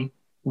 2020,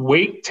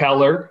 Wade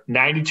Teller,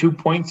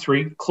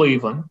 92.3,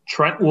 Cleveland.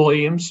 Trent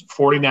Williams,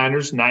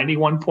 49ers,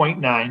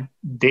 91.9.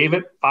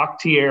 David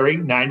Bakhtiari,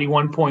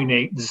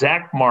 91.8.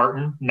 Zach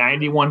Martin,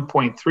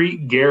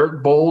 91.3.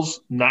 Garrett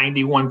Bowles,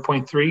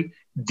 91.3.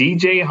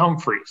 DJ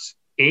Humphries,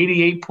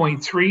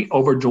 88.3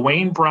 over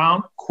Dwayne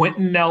Brown,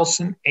 Quentin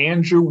Nelson,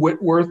 Andrew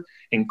Whitworth,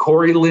 and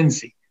Corey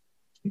Lindsey.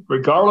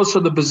 Regardless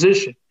of the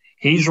position,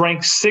 he's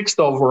ranked 6th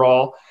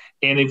overall.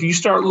 And if you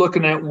start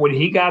looking at when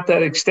he got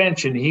that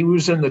extension, he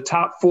was in the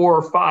top 4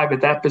 or 5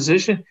 at that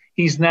position.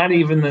 He's not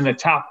even in the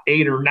top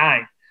 8 or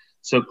 9.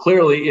 So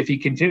clearly, if he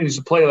continues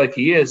to play like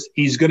he is,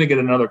 he's going to get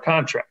another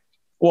contract.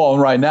 Well,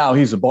 and right now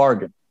he's a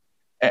bargain.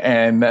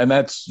 And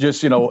that's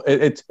just,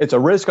 it's a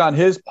risk on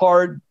his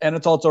part, and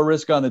it's also a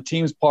risk on the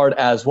team's part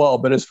as well.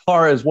 But as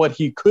far as what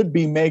he could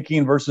be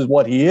making versus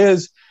what he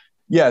is,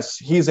 yes,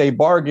 he's a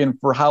bargain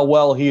for how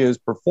well he is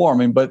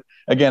performing. But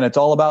again, it's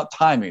all about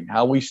timing,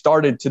 how we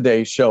started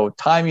today's show.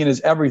 Timing is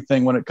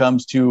everything when it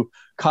comes to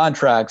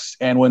contracts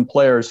and when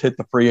players hit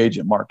the free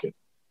agent market.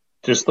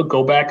 Just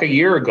go back a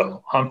year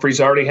ago.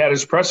 Humphries already had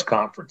his press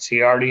conference.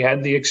 He already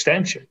had the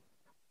extension.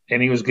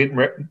 And he was getting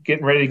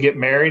ready to get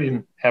married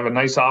and have a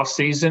nice off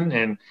season.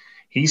 And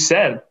he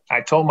said,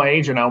 I told my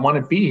agent, I want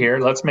to be here.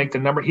 Let's make the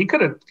number. They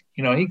could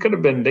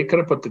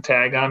have put the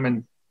tag on him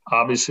and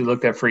obviously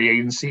looked at free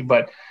agency.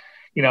 But,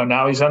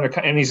 now he's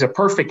and he's a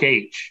perfect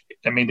age.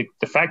 I mean,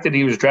 the fact that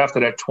he was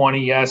drafted at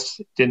 20, yes,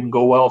 didn't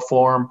go well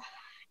for him.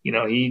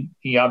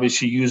 He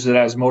obviously used it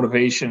as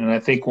motivation. And I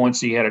think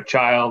once he had a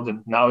child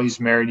and now he's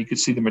married, you could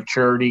see the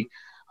maturity,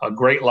 a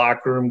great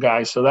locker room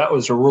guy. So that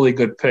was a really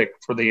good pick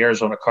for the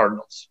Arizona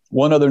Cardinals.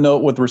 One other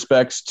note with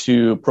respects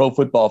to Pro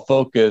Football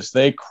Focus,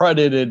 they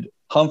credited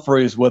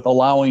Humphries with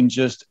allowing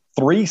just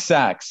 3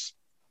 sacks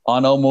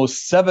on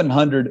almost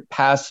 700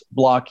 pass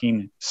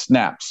blocking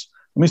snaps.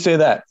 Let me say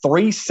that,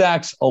 3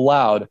 sacks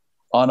allowed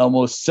on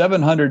almost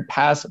 700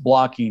 pass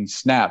blocking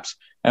snaps.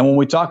 And when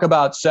we talk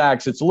about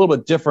sacks, it's a little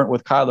bit different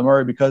with Kyler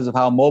Murray because of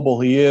how mobile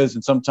he is.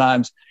 And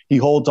sometimes he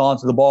holds on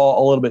to the ball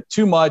a little bit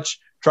too much,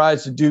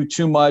 tries to do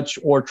too much,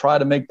 or try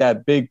to make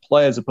that big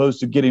play as opposed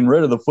to getting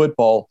rid of the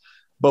football.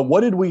 But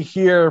what did we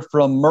hear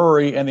from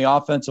Murray and the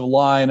offensive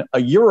line a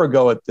year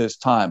ago at this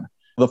time?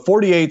 The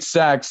 48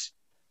 sacks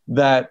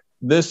that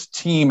this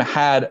team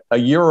had a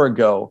year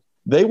ago,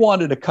 they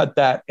wanted to cut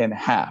that in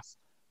half.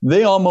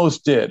 They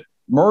almost did.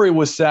 Murray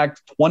was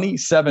sacked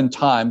 27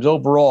 times,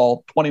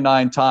 overall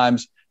 29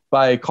 times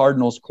by a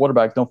Cardinals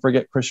quarterback. Don't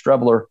forget Chris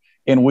Streveler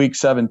in Week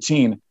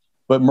 17.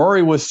 But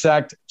Murray was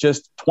sacked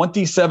just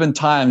 27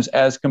 times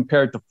as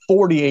compared to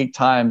 48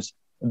 times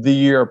the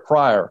year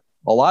prior.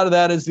 A lot of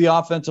that is the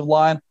offensive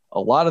line. A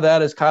lot of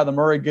that is Kyler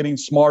Murray getting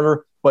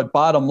smarter. But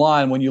bottom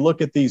line, when you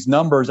look at these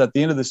numbers at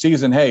the end of the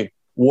season, hey,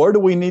 where do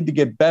we need to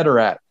get better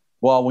at?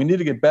 Well, we need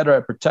to get better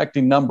at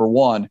protecting number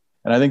one.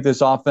 And I think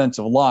this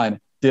offensive line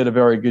did a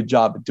very good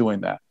job at doing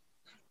that.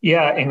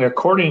 Yeah, and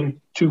according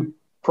to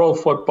Pro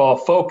Football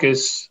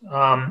Focus,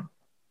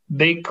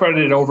 they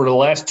credited over the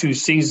last 2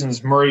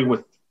 seasons Murray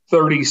with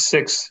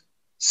 36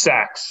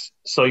 sacks.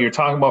 So you're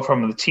talking about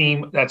from the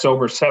team that's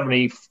over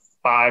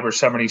 75 or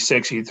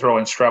 76, you throw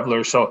in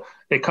Strebler. So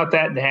they cut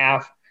that in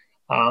half.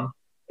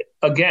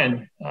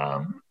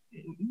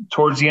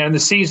 Towards the end of the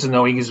season,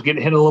 though, he was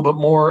getting hit a little bit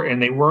more,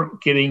 and they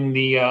weren't getting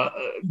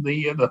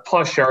the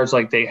plus yards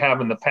like they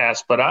have in the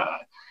past. But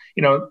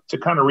to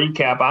kind of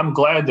recap, I'm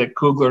glad that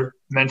Kugler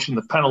mentioned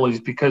the penalties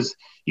because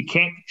you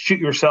can't shoot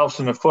yourselves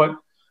in the foot.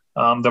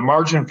 The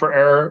margin for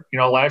error,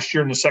 last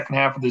year in the second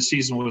half of the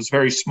season was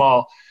very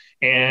small,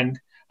 and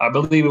I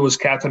believe it was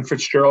Catherine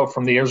Fitzgerald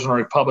from the Arizona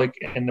Republic,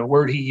 and the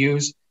word he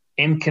used,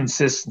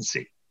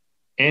 inconsistency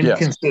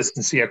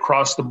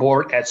across the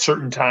board at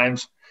certain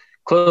times.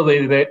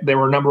 Clearly, they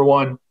were number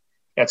one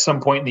at some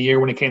point in the year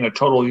when it came to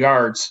total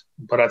yards,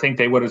 but I think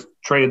they would have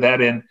traded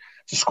that in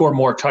to score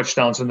more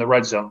touchdowns in the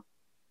red zone.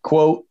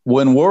 Quote,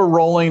 when we're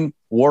rolling,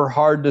 we're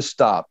hard to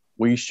stop.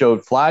 We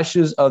showed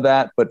flashes of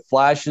that, but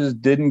flashes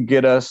didn't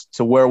get us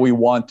to where we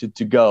wanted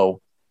to go,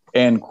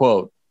 end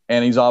quote.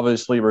 And he's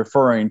obviously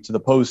referring to the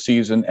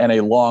postseason and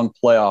a long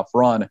playoff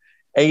run.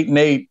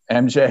 8-8,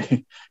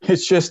 MJ,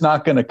 it's just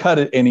not going to cut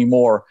it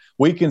anymore.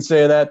 We can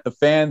say that, the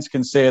fans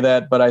can say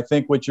that, but I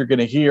think what you're going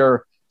to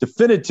hear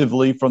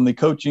definitively from the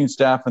coaching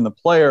staff and the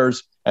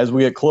players as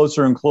we get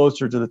closer and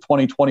closer to the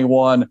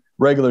 2021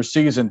 regular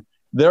season,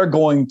 they're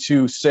going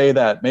to say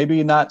that.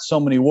 Maybe not so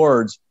many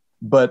words,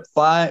 but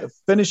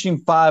finishing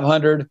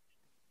 500,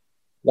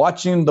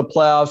 watching the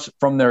playoffs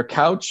from their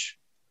couch,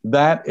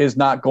 that is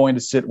not going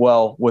to sit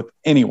well with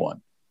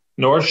anyone.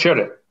 Nor should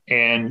it.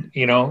 And,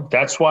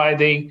 that's why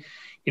they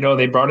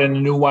brought in a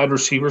new wide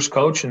receivers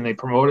coach and they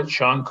promoted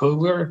Sean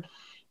Kugler.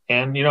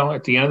 And,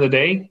 at the end of the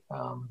day,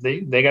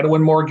 they got to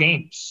win more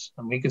games.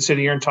 And we can sit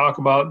here and talk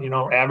about,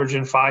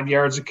 averaging 5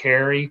 yards a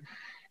carry.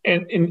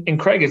 And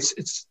Craig,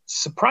 it's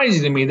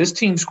surprising to me. This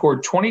team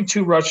scored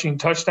 22 rushing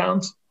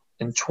touchdowns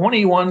and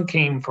 21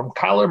 came from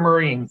Kyler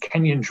Murray and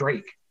Kenyon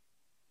Drake.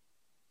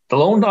 The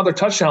lone other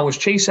touchdown was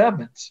Chase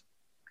Edmonds.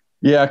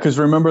 Yeah, because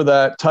remember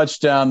that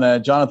touchdown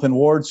that Jonathan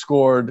Ward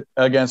scored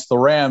against the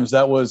Rams,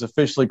 that was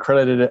officially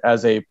credited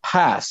as a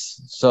pass.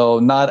 So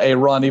not a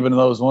run, even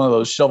though it was one of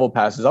those shovel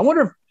passes. I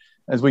wonder if,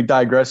 as we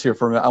digress here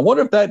for a minute, I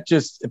wonder if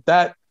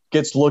that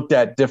gets looked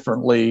at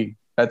differently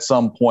at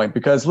some point,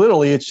 because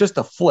literally it's just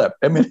a flip.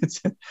 I mean,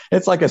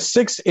 it's like a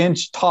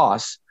 6-inch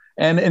toss.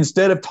 And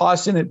instead of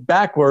tossing it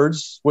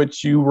backwards,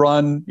 which you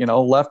run,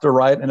 left or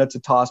right, and it's a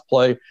toss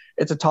play,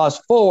 it's a toss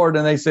forward,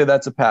 and they say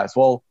that's a pass.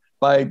 Well,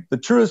 by the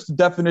truest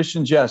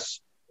definitions, yes,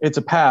 it's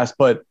a pass,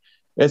 but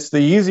it's the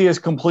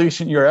easiest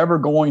completion you're ever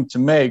going to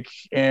make.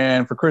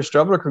 And for Chris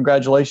Strebler,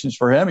 congratulations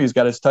for him. He's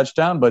got his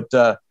touchdown, but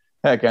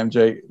heck,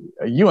 MJ,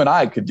 you and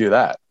I could do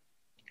that.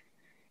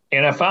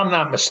 And if I'm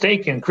not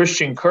mistaken,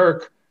 Christian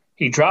Kirk,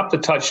 he dropped the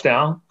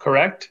touchdown,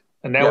 correct?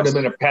 And that would have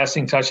been a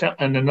passing touchdown.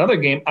 And another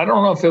game, I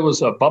don't know if it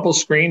was a bubble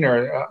screen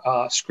or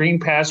a screen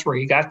pass where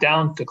he got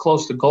down to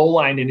close the goal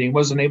line and he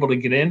wasn't able to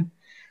get in.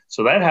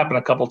 So that happened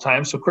a couple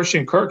times. So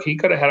Christian Kirk, he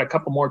could have had a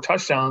couple more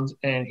touchdowns.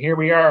 And here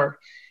we are.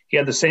 He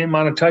had the same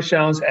amount of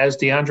touchdowns as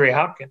DeAndre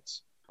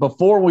Hopkins.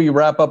 Before we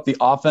wrap up the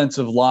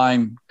offensive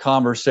line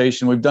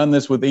conversation, we've done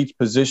this with each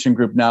position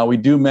group now. We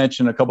do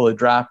mention a couple of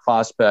draft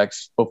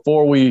prospects.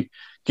 Before we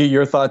get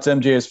your thoughts,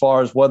 MJ, as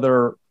far as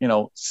whether,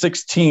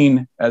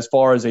 16 as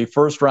far as a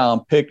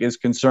first-round pick is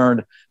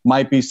concerned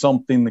might be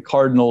something the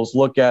Cardinals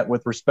look at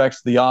with respect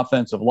to the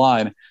offensive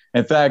line.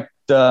 In fact,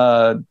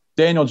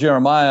 Daniel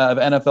Jeremiah of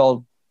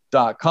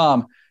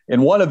NFL.com,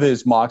 in one of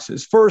his mocks,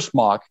 his first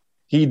mock,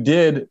 he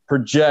did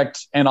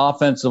project an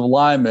offensive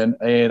lineman,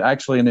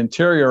 actually an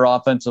interior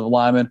offensive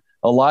lineman,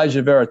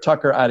 Elijah Vera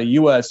Tucker out of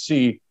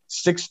USC,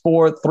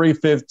 6'4",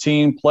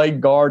 315,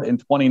 played guard in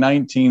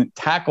 2019,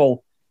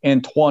 tackle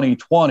in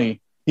 2020.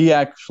 He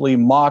actually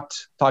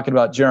talking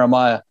about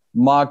Jeremiah,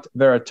 mocked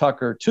Vera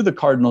Tucker to the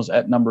Cardinals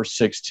at number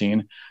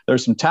 16.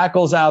 There's some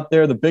tackles out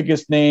there. The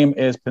biggest name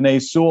is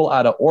Penei Sewell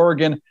out of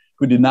Oregon,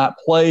 who did not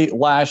play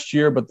last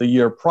year, but the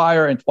year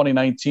prior in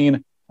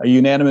 2019, a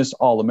unanimous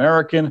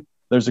All-American.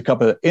 There's a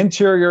couple of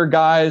interior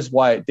guys,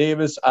 Wyatt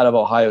Davis out of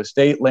Ohio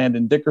State,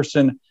 Landon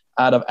Dickerson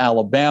out of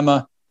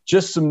Alabama.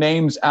 Just some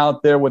names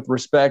out there with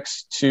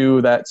respects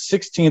to that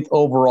 16th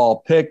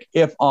overall pick,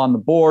 if on the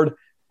board.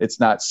 It's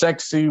not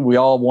sexy. We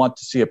all want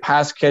to see a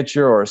pass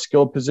catcher or a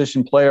skilled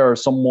position player or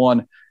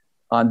someone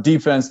on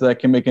defense that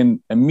can make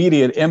an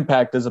immediate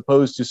impact, as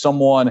opposed to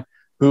someone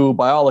who,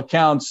 by all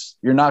accounts,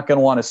 you're not going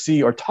to want to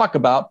see or talk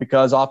about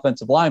because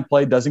offensive line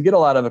play doesn't get a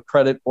lot of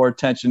credit or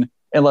attention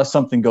unless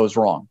something goes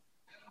wrong.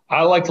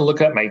 I like to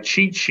look at my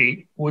cheat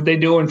sheet. What they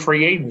do in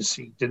free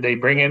agency? Did they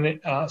bring in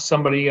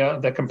somebody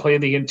that can play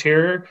the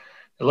interior?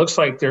 It looks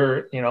like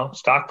they're,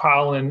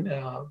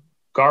 stockpiling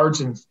guards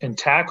and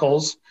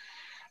tackles.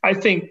 I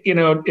think,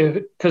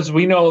 because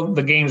we know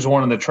the game's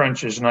won in the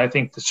trenches, and I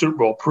think the Super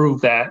Bowl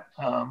proved that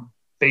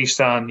based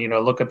on,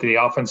 look at the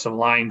offensive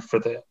line for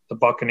the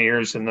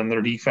Buccaneers and then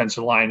their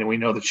defensive line, and we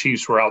know the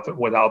Chiefs were out there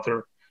without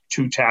their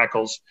two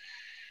tackles.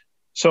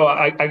 So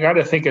I got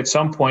to think at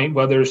some point,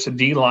 whether it's the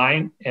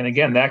D-line, and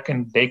again,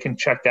 they can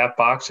check that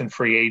box in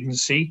free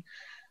agency.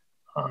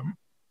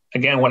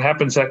 Again, what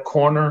happens at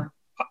corner,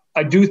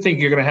 I do think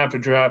you're going to have to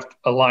draft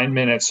a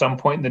lineman at some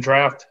point in the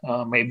draft.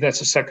 Maybe that's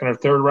the second or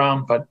third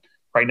round, but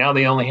right now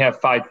they only have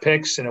 5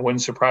 picks, and it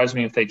wouldn't surprise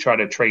me if they try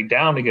to trade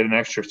down to get an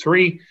extra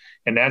 3.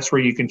 And that's where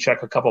you can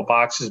check a couple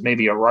boxes,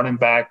 maybe a running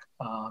back,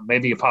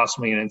 maybe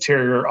possibly an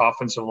interior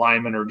offensive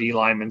lineman or D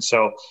lineman.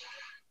 So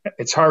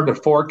it's hard to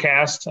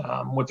forecast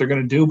what they're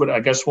going to do, but I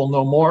guess we'll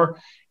know more.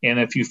 And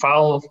if you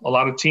follow a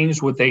lot of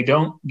teams, what they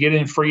don't get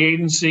in free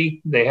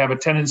agency, they have a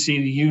tendency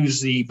to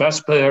use the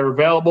best player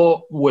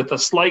available with a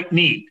slight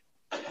need.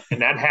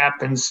 And that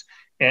happens.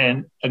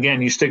 And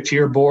again, you stick to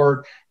your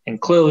board. And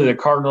clearly the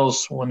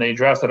Cardinals, when they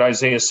drafted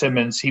Isaiah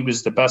Simmons, he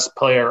was the best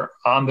player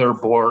on their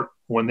board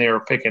when they were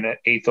picking at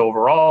 8th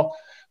overall.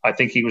 I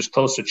think he was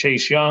close to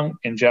Chase Young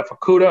and Jeff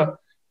Okudah.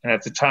 And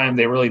at the time,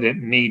 they really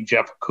didn't need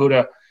Jeff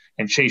Okudah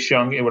and Chase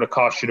Young. It would have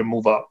cost you to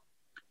move up.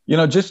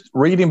 Just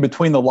reading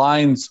between the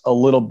lines a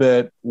little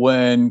bit,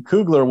 when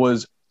Kugler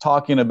was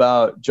talking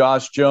about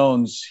Josh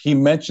Jones, he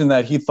mentioned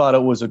that he thought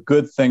it was a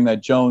good thing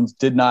that Jones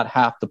did not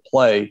have to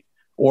play,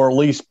 or at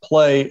least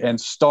play and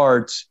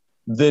start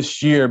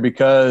this year,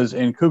 because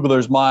in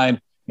Kugler's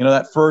mind,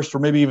 that first or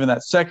maybe even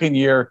that second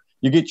year,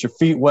 you get your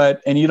feet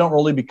wet and you don't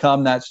really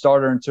become that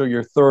starter until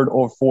your 3rd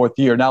or 4th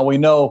year. Now we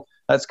know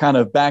that's kind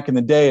of back in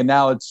the day, and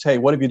now it's, hey,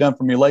 what have you done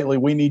for me lately?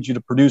 We need you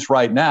to produce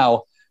right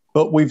now.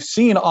 But we've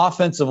seen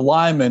offensive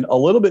linemen a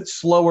little bit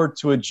slower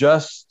to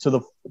adjust to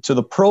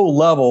the pro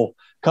level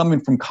coming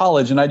from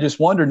college. And I just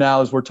wonder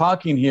now, as we're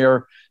talking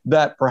here,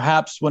 that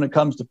perhaps when it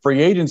comes to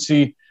free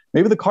agency,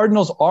 maybe the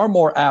Cardinals are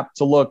more apt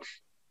to look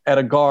at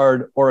a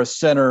guard or a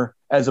center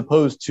as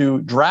opposed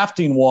to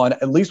drafting one,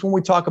 at least when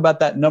we talk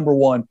about that number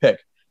 1 pick.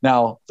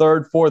 Now,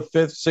 3rd, 4th,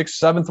 5th,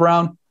 6th, 7th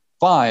round,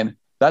 fine.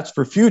 That's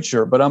for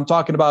future. But I'm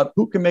talking about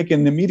who can make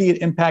an immediate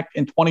impact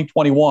in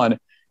 2021.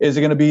 Is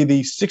it going to be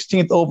the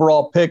 16th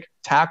overall pick,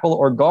 tackle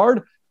or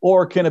guard,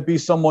 or can it be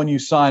someone you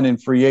sign in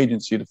free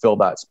agency to fill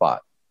that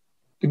spot?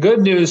 The good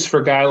news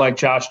for a guy like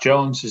Josh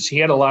Jones is he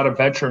had a lot of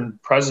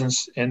veteran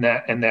presence in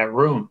that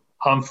room.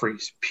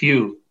 Humphreys,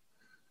 Pugh,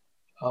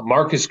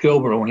 Marcus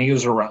Gilbert when he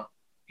was around.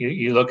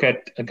 You look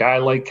at a guy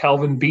like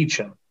Kelvin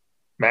Beachum,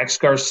 Max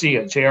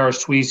Garcia, J.R.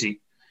 Sweezy.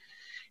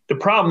 The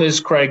problem is,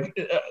 Craig,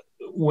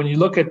 when you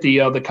look at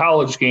the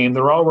college game,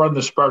 they're all running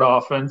the spread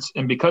offense,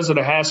 and because of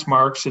the hash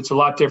marks, it's a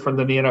lot different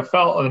than the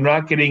NFL, and they're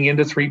not getting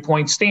into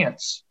 3-point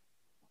stance.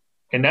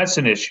 And that's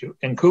an issue.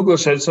 And Kugler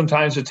said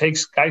sometimes it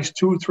takes guys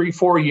 2, 3,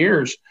 4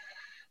 years.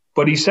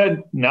 But he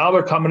said now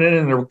they're coming in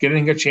and they're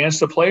getting a chance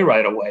to play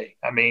right away.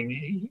 I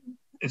mean,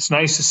 it's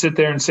nice to sit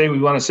there and say we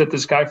want to sit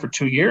this guy for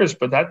 2 years,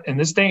 but that in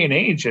this day and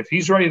age, if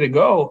he's ready to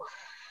go.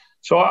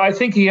 So I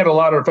think he had a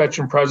lot of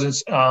veteran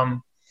presence.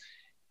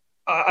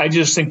 I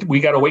just think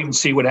we got to wait and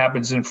see what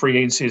happens in free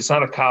agency. It's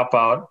not a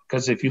cop-out,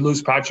 because if you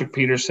lose Patrick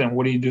Peterson,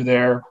 what do you do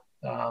there?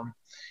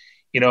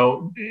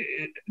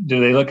 Do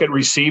they look at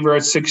receiver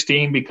at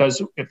 16?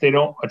 Because if they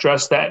don't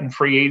address that in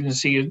free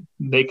agency,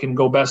 they can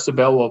go best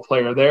available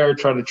player there,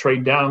 try to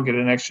trade down, get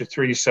an extra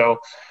 3. So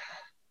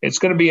it's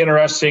going to be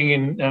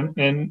interesting.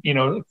 And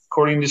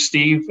according to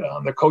Steve,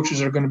 the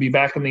coaches are going to be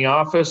back in the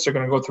office. They're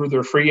going to go through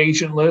their free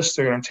agent list.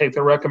 They're going to take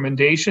their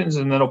recommendations,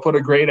 and then they'll put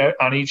a grade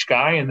on each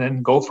guy and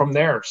then go from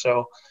there.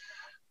 So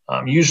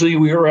usually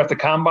we were at the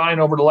combine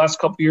over the last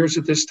couple of years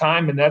at this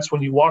time, and that's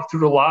when you walk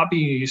through the lobby,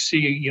 you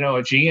see, a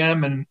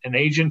GM and an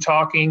agent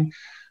talking.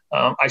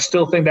 I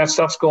still think that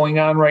stuff's going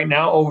on right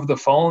now over the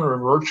phone or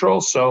virtual.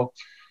 So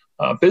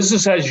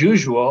business as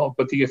usual,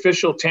 but the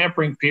official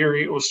tampering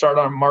period will start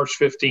on March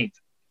 15th.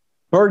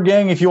 Bird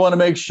Gang, if you want to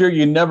make sure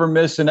you never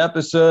miss an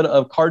episode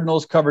of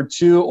Cardinals Cover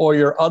 2 or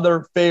your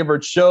other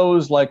favorite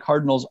shows like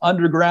Cardinals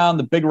Underground,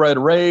 The Big Red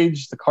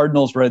Rage, the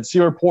Cardinals Red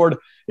Sea Report,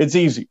 it's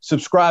easy.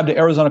 Subscribe to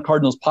Arizona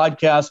Cardinals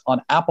Podcast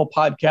on Apple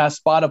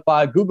Podcasts,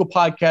 Spotify, Google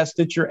Podcasts,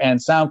 Stitcher, and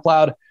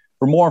SoundCloud.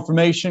 For more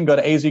information, go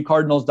to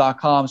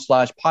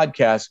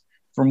azcardinals.com/podcast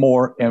for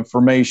more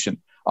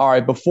information. All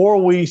right,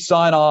 before we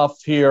sign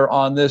off here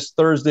on this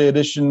Thursday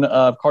edition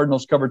of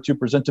Cardinals Cover 2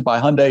 presented by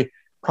Hyundai,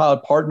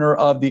 proud partner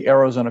of the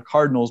Arizona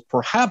Cardinals,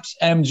 perhaps,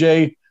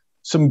 MJ,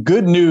 some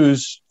good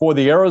news for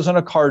the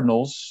Arizona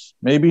Cardinals,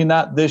 maybe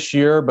not this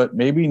year, but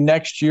maybe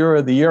next year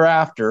or the year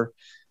after,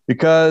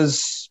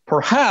 because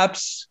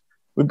perhaps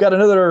we've got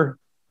another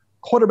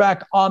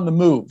quarterback on the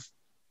move.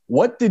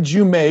 What did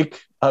you make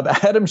of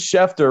Adam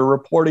Schefter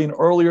reporting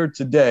earlier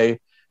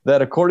today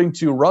that according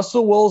to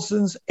Russell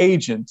Wilson's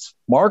agent,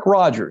 Mark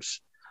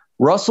Rodgers,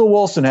 Russell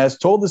Wilson has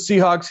told the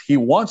Seahawks he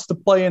wants to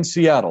play in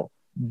Seattle,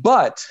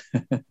 but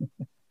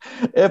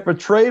if a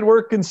trade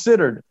were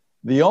considered,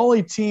 the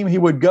only team he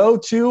would go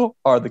to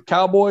are the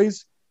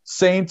Cowboys,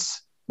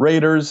 Saints,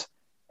 Raiders,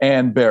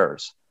 and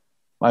Bears.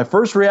 My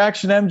first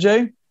reaction,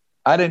 MJ,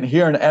 I didn't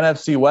hear an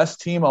NFC West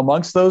team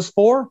amongst those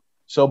 4.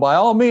 So by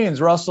all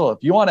means, Russell, if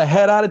you want to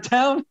head out of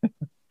town,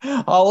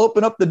 I'll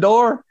open up the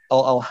door.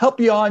 I'll help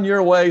you on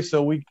your way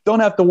so we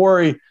don't have to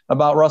worry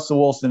about Russell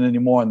Wilson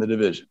anymore in the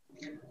division.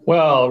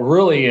 Well,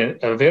 really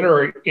a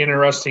very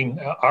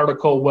interesting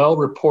article, well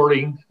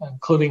reporting,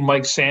 including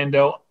Mike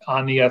Sando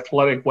on the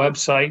Athletic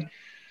website.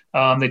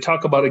 They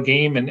talk about a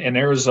game in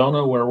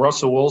Arizona where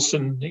Russell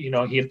Wilson,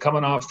 he had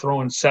coming off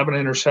throwing 7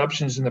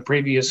 interceptions in the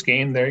previous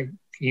game. There,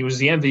 he was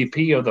the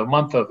MVP of the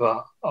month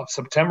of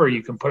September.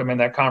 You can put him in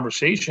that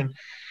conversation.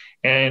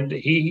 And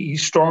he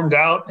stormed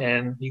out,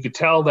 and you could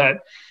tell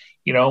that,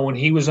 when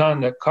he was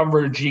on the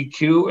cover of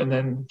GQ, and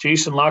then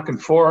Jason La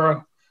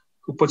Canfora,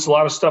 who puts a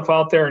lot of stuff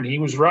out there, and he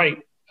was right.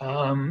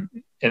 And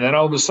then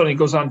all of a sudden he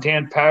goes on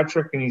Dan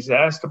Patrick, and he's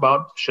asked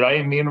about, should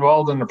I be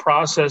involved in the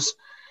process?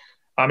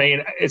 I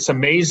mean, it's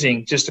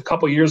amazing. Just a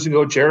couple of years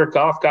ago, Jared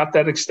Goff got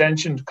that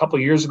extension. A couple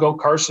of years ago,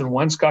 Carson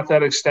Wentz got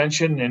that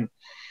extension. And,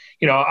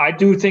 I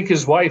do think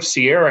his wife,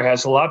 Sierra,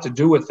 has a lot to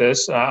do with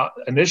this.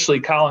 Initially,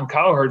 Colin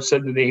Cowherd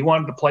said that he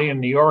wanted to play in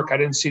New York. I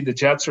didn't see the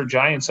Jets or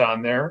Giants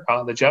on there.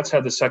 The Jets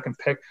had the second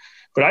pick.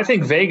 But I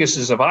think Vegas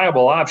is a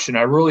viable option.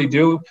 I really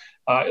do.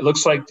 It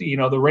looks like,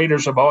 the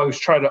Raiders have always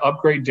tried to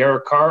upgrade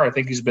Derek Carr. I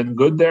think he's been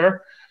good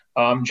there.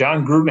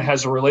 John Gruden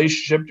has a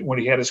relationship when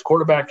he had his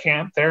quarterback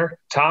camp there.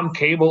 Tom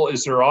Cable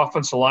is their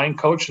offensive line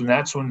coach, and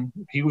that's when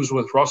he was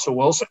with Russell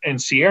Wilson.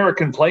 And Sierra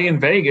can play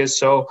in Vegas,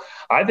 so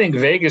I think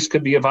Vegas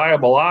could be a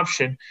viable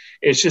option.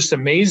 It's just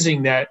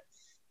amazing that,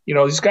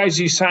 these guys,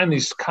 you sign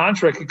these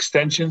contract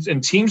extensions,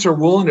 and teams are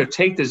willing to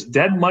take this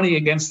dead money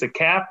against the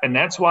cap, and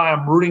that's why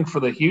I'm rooting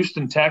for the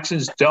Houston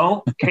Texans.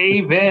 Don't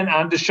cave in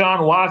on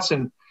Deshaun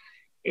Watson.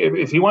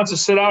 If he wants to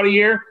sit out a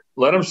year,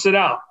 let him sit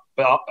out.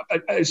 But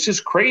it's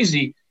just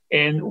crazy.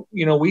 And,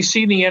 we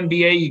see in the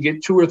NBA, you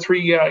get 2 or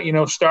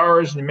 3,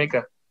 stars and you make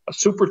a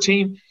super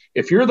team.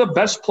 If you're the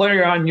best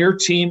player on your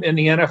team in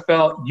the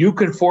NFL, you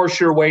can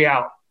force your way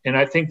out. And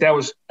I think that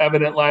was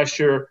evident last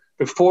year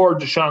before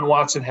Deshaun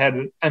Watson had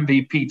an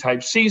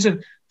MVP-type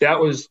season. That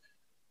was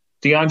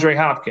DeAndre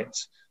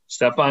Hopkins.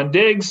 Stephon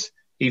Diggs,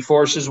 he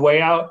forced his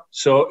way out.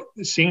 So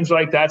it seems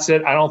like that's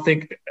it. I don't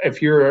think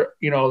if you're,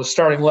 the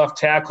starting left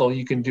tackle,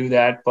 you can do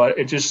that. But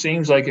it just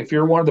seems like if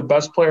you're one of the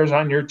best players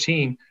on your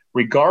team,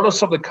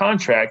 regardless of the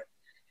contract,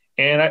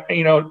 and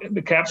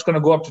the cap's going to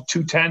go up to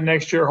 210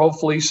 next year,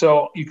 hopefully.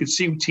 So you could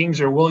see teams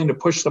are willing to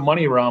push the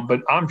money around.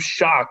 But I'm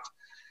shocked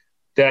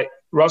that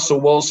Russell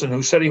Wilson,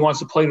 who said he wants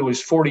to play till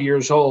he's 40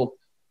 years old,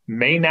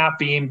 may not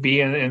be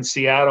in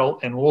Seattle,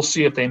 and we'll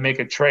see if they make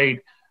a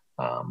trade.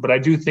 But I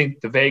do think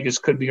the Vegas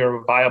could be a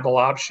viable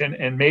option,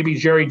 and maybe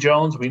Jerry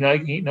Jones. We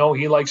know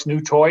he likes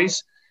new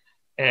toys,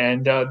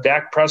 and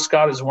Dak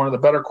Prescott is one of the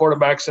better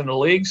quarterbacks in the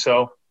league.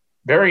 So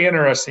very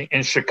interesting.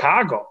 In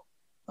Chicago,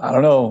 I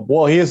don't know.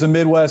 Well, he is a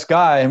Midwest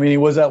guy. I mean, he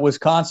was at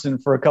Wisconsin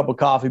for a cup of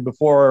coffee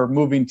before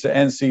moving to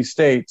NC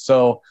State.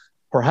 So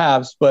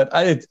perhaps, but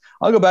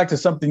I'll go back to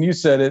something you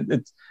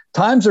said.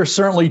 Times are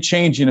certainly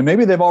changing, and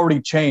maybe they've already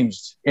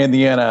changed in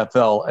the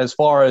NFL as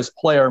far as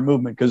player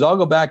movement. Because I'll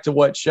go back to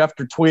what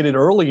Schefter tweeted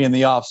early in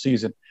the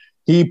offseason.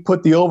 He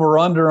put the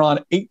over-under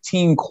on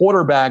 18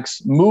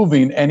 quarterbacks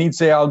moving, and he'd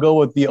say, I'll go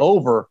with the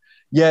over.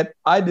 Yet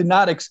I did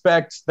not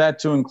expect that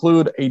to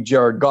include a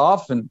Jared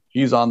Goff, and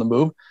he's on the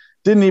move.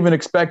 Didn't even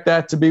expect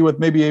that to be with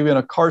maybe even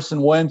a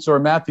Carson Wentz or a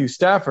Matthew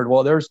Stafford.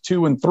 Well, there's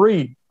 2 and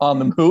 3 on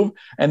the move.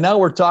 And now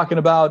we're talking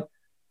about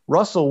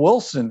Russell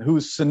Wilson,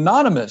 who's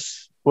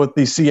synonymous with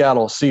the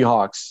Seattle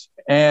Seahawks.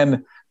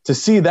 And to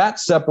see that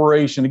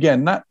separation,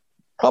 again,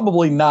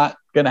 probably not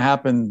going to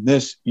happen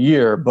this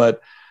year,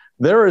 but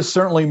there is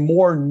certainly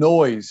more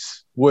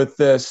noise with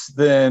this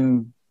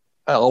than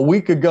a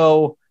week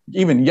ago,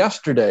 even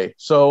yesterday.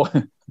 So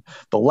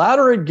the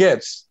louder it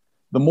gets,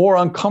 the more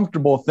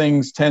uncomfortable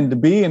things tend to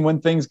be. And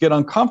when things get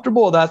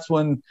uncomfortable, that's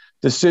when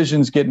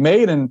decisions get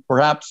made. And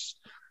perhaps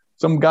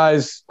some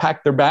guys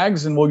pack their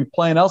bags and will be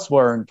playing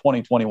elsewhere in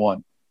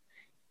 2021.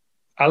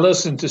 I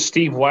listened to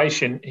Steve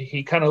Weish, and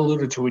he kind of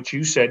alluded to what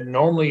you said.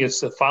 Normally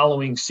it's the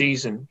following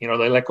season. They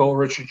let go of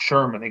Richard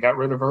Sherman. They got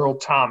rid of Earl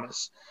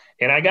Thomas.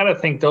 And I got to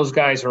think those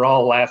guys are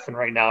all laughing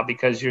right now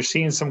because you're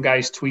seeing some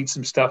guys tweet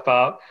some stuff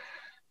out.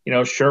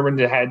 Sherman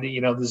had,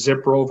 the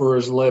zipper over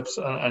his lips,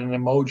 an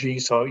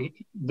emoji. So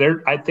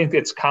I think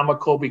it's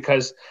comical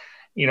because,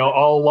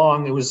 all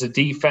along it was the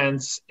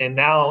defense. And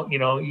now,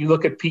 you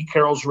look at Pete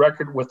Carroll's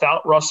record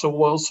without Russell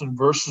Wilson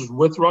versus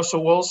with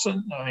Russell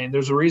Wilson. I mean,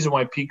 there's a reason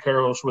why Pete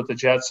Carroll's with the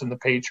Jets and the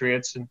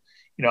Patriots and,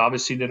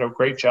 obviously did a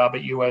great job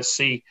at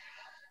USC.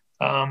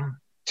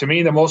 To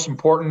me, the most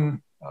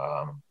important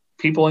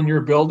people in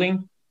your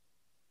building,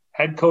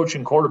 head coach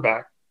and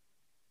quarterback.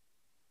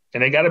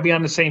 And they got to be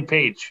on the same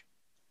page.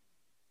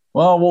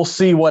 Well, we'll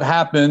see what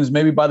happens.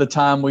 Maybe by the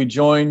time we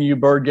join you,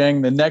 Bird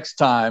Gang, the next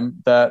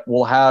time that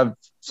we'll have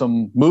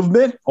some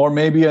movement or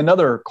maybe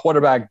another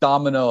quarterback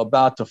domino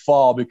about to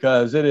fall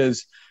because it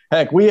is,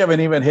 heck, we haven't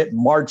even hit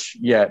March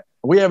yet.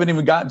 We haven't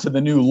even gotten to the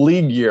new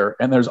league year,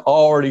 and there's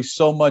already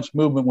so much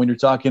movement when you're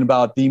talking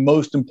about the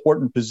most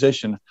important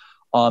position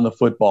on the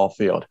football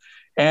field.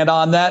 And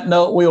on that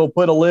note, we will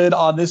put a lid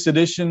on this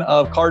edition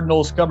of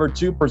Cardinals Cover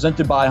 2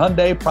 presented by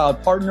Hyundai,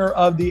 proud partner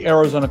of the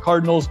Arizona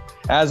Cardinals.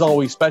 As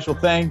always, special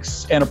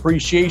thanks and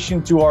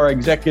appreciation to our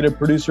executive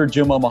producer,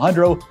 Jim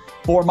Omohundro.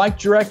 For Mike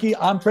Jurecki,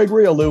 I'm Craig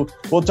Riolu.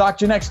 We'll talk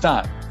to you next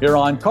time here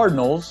on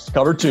Cardinals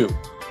Cover 2.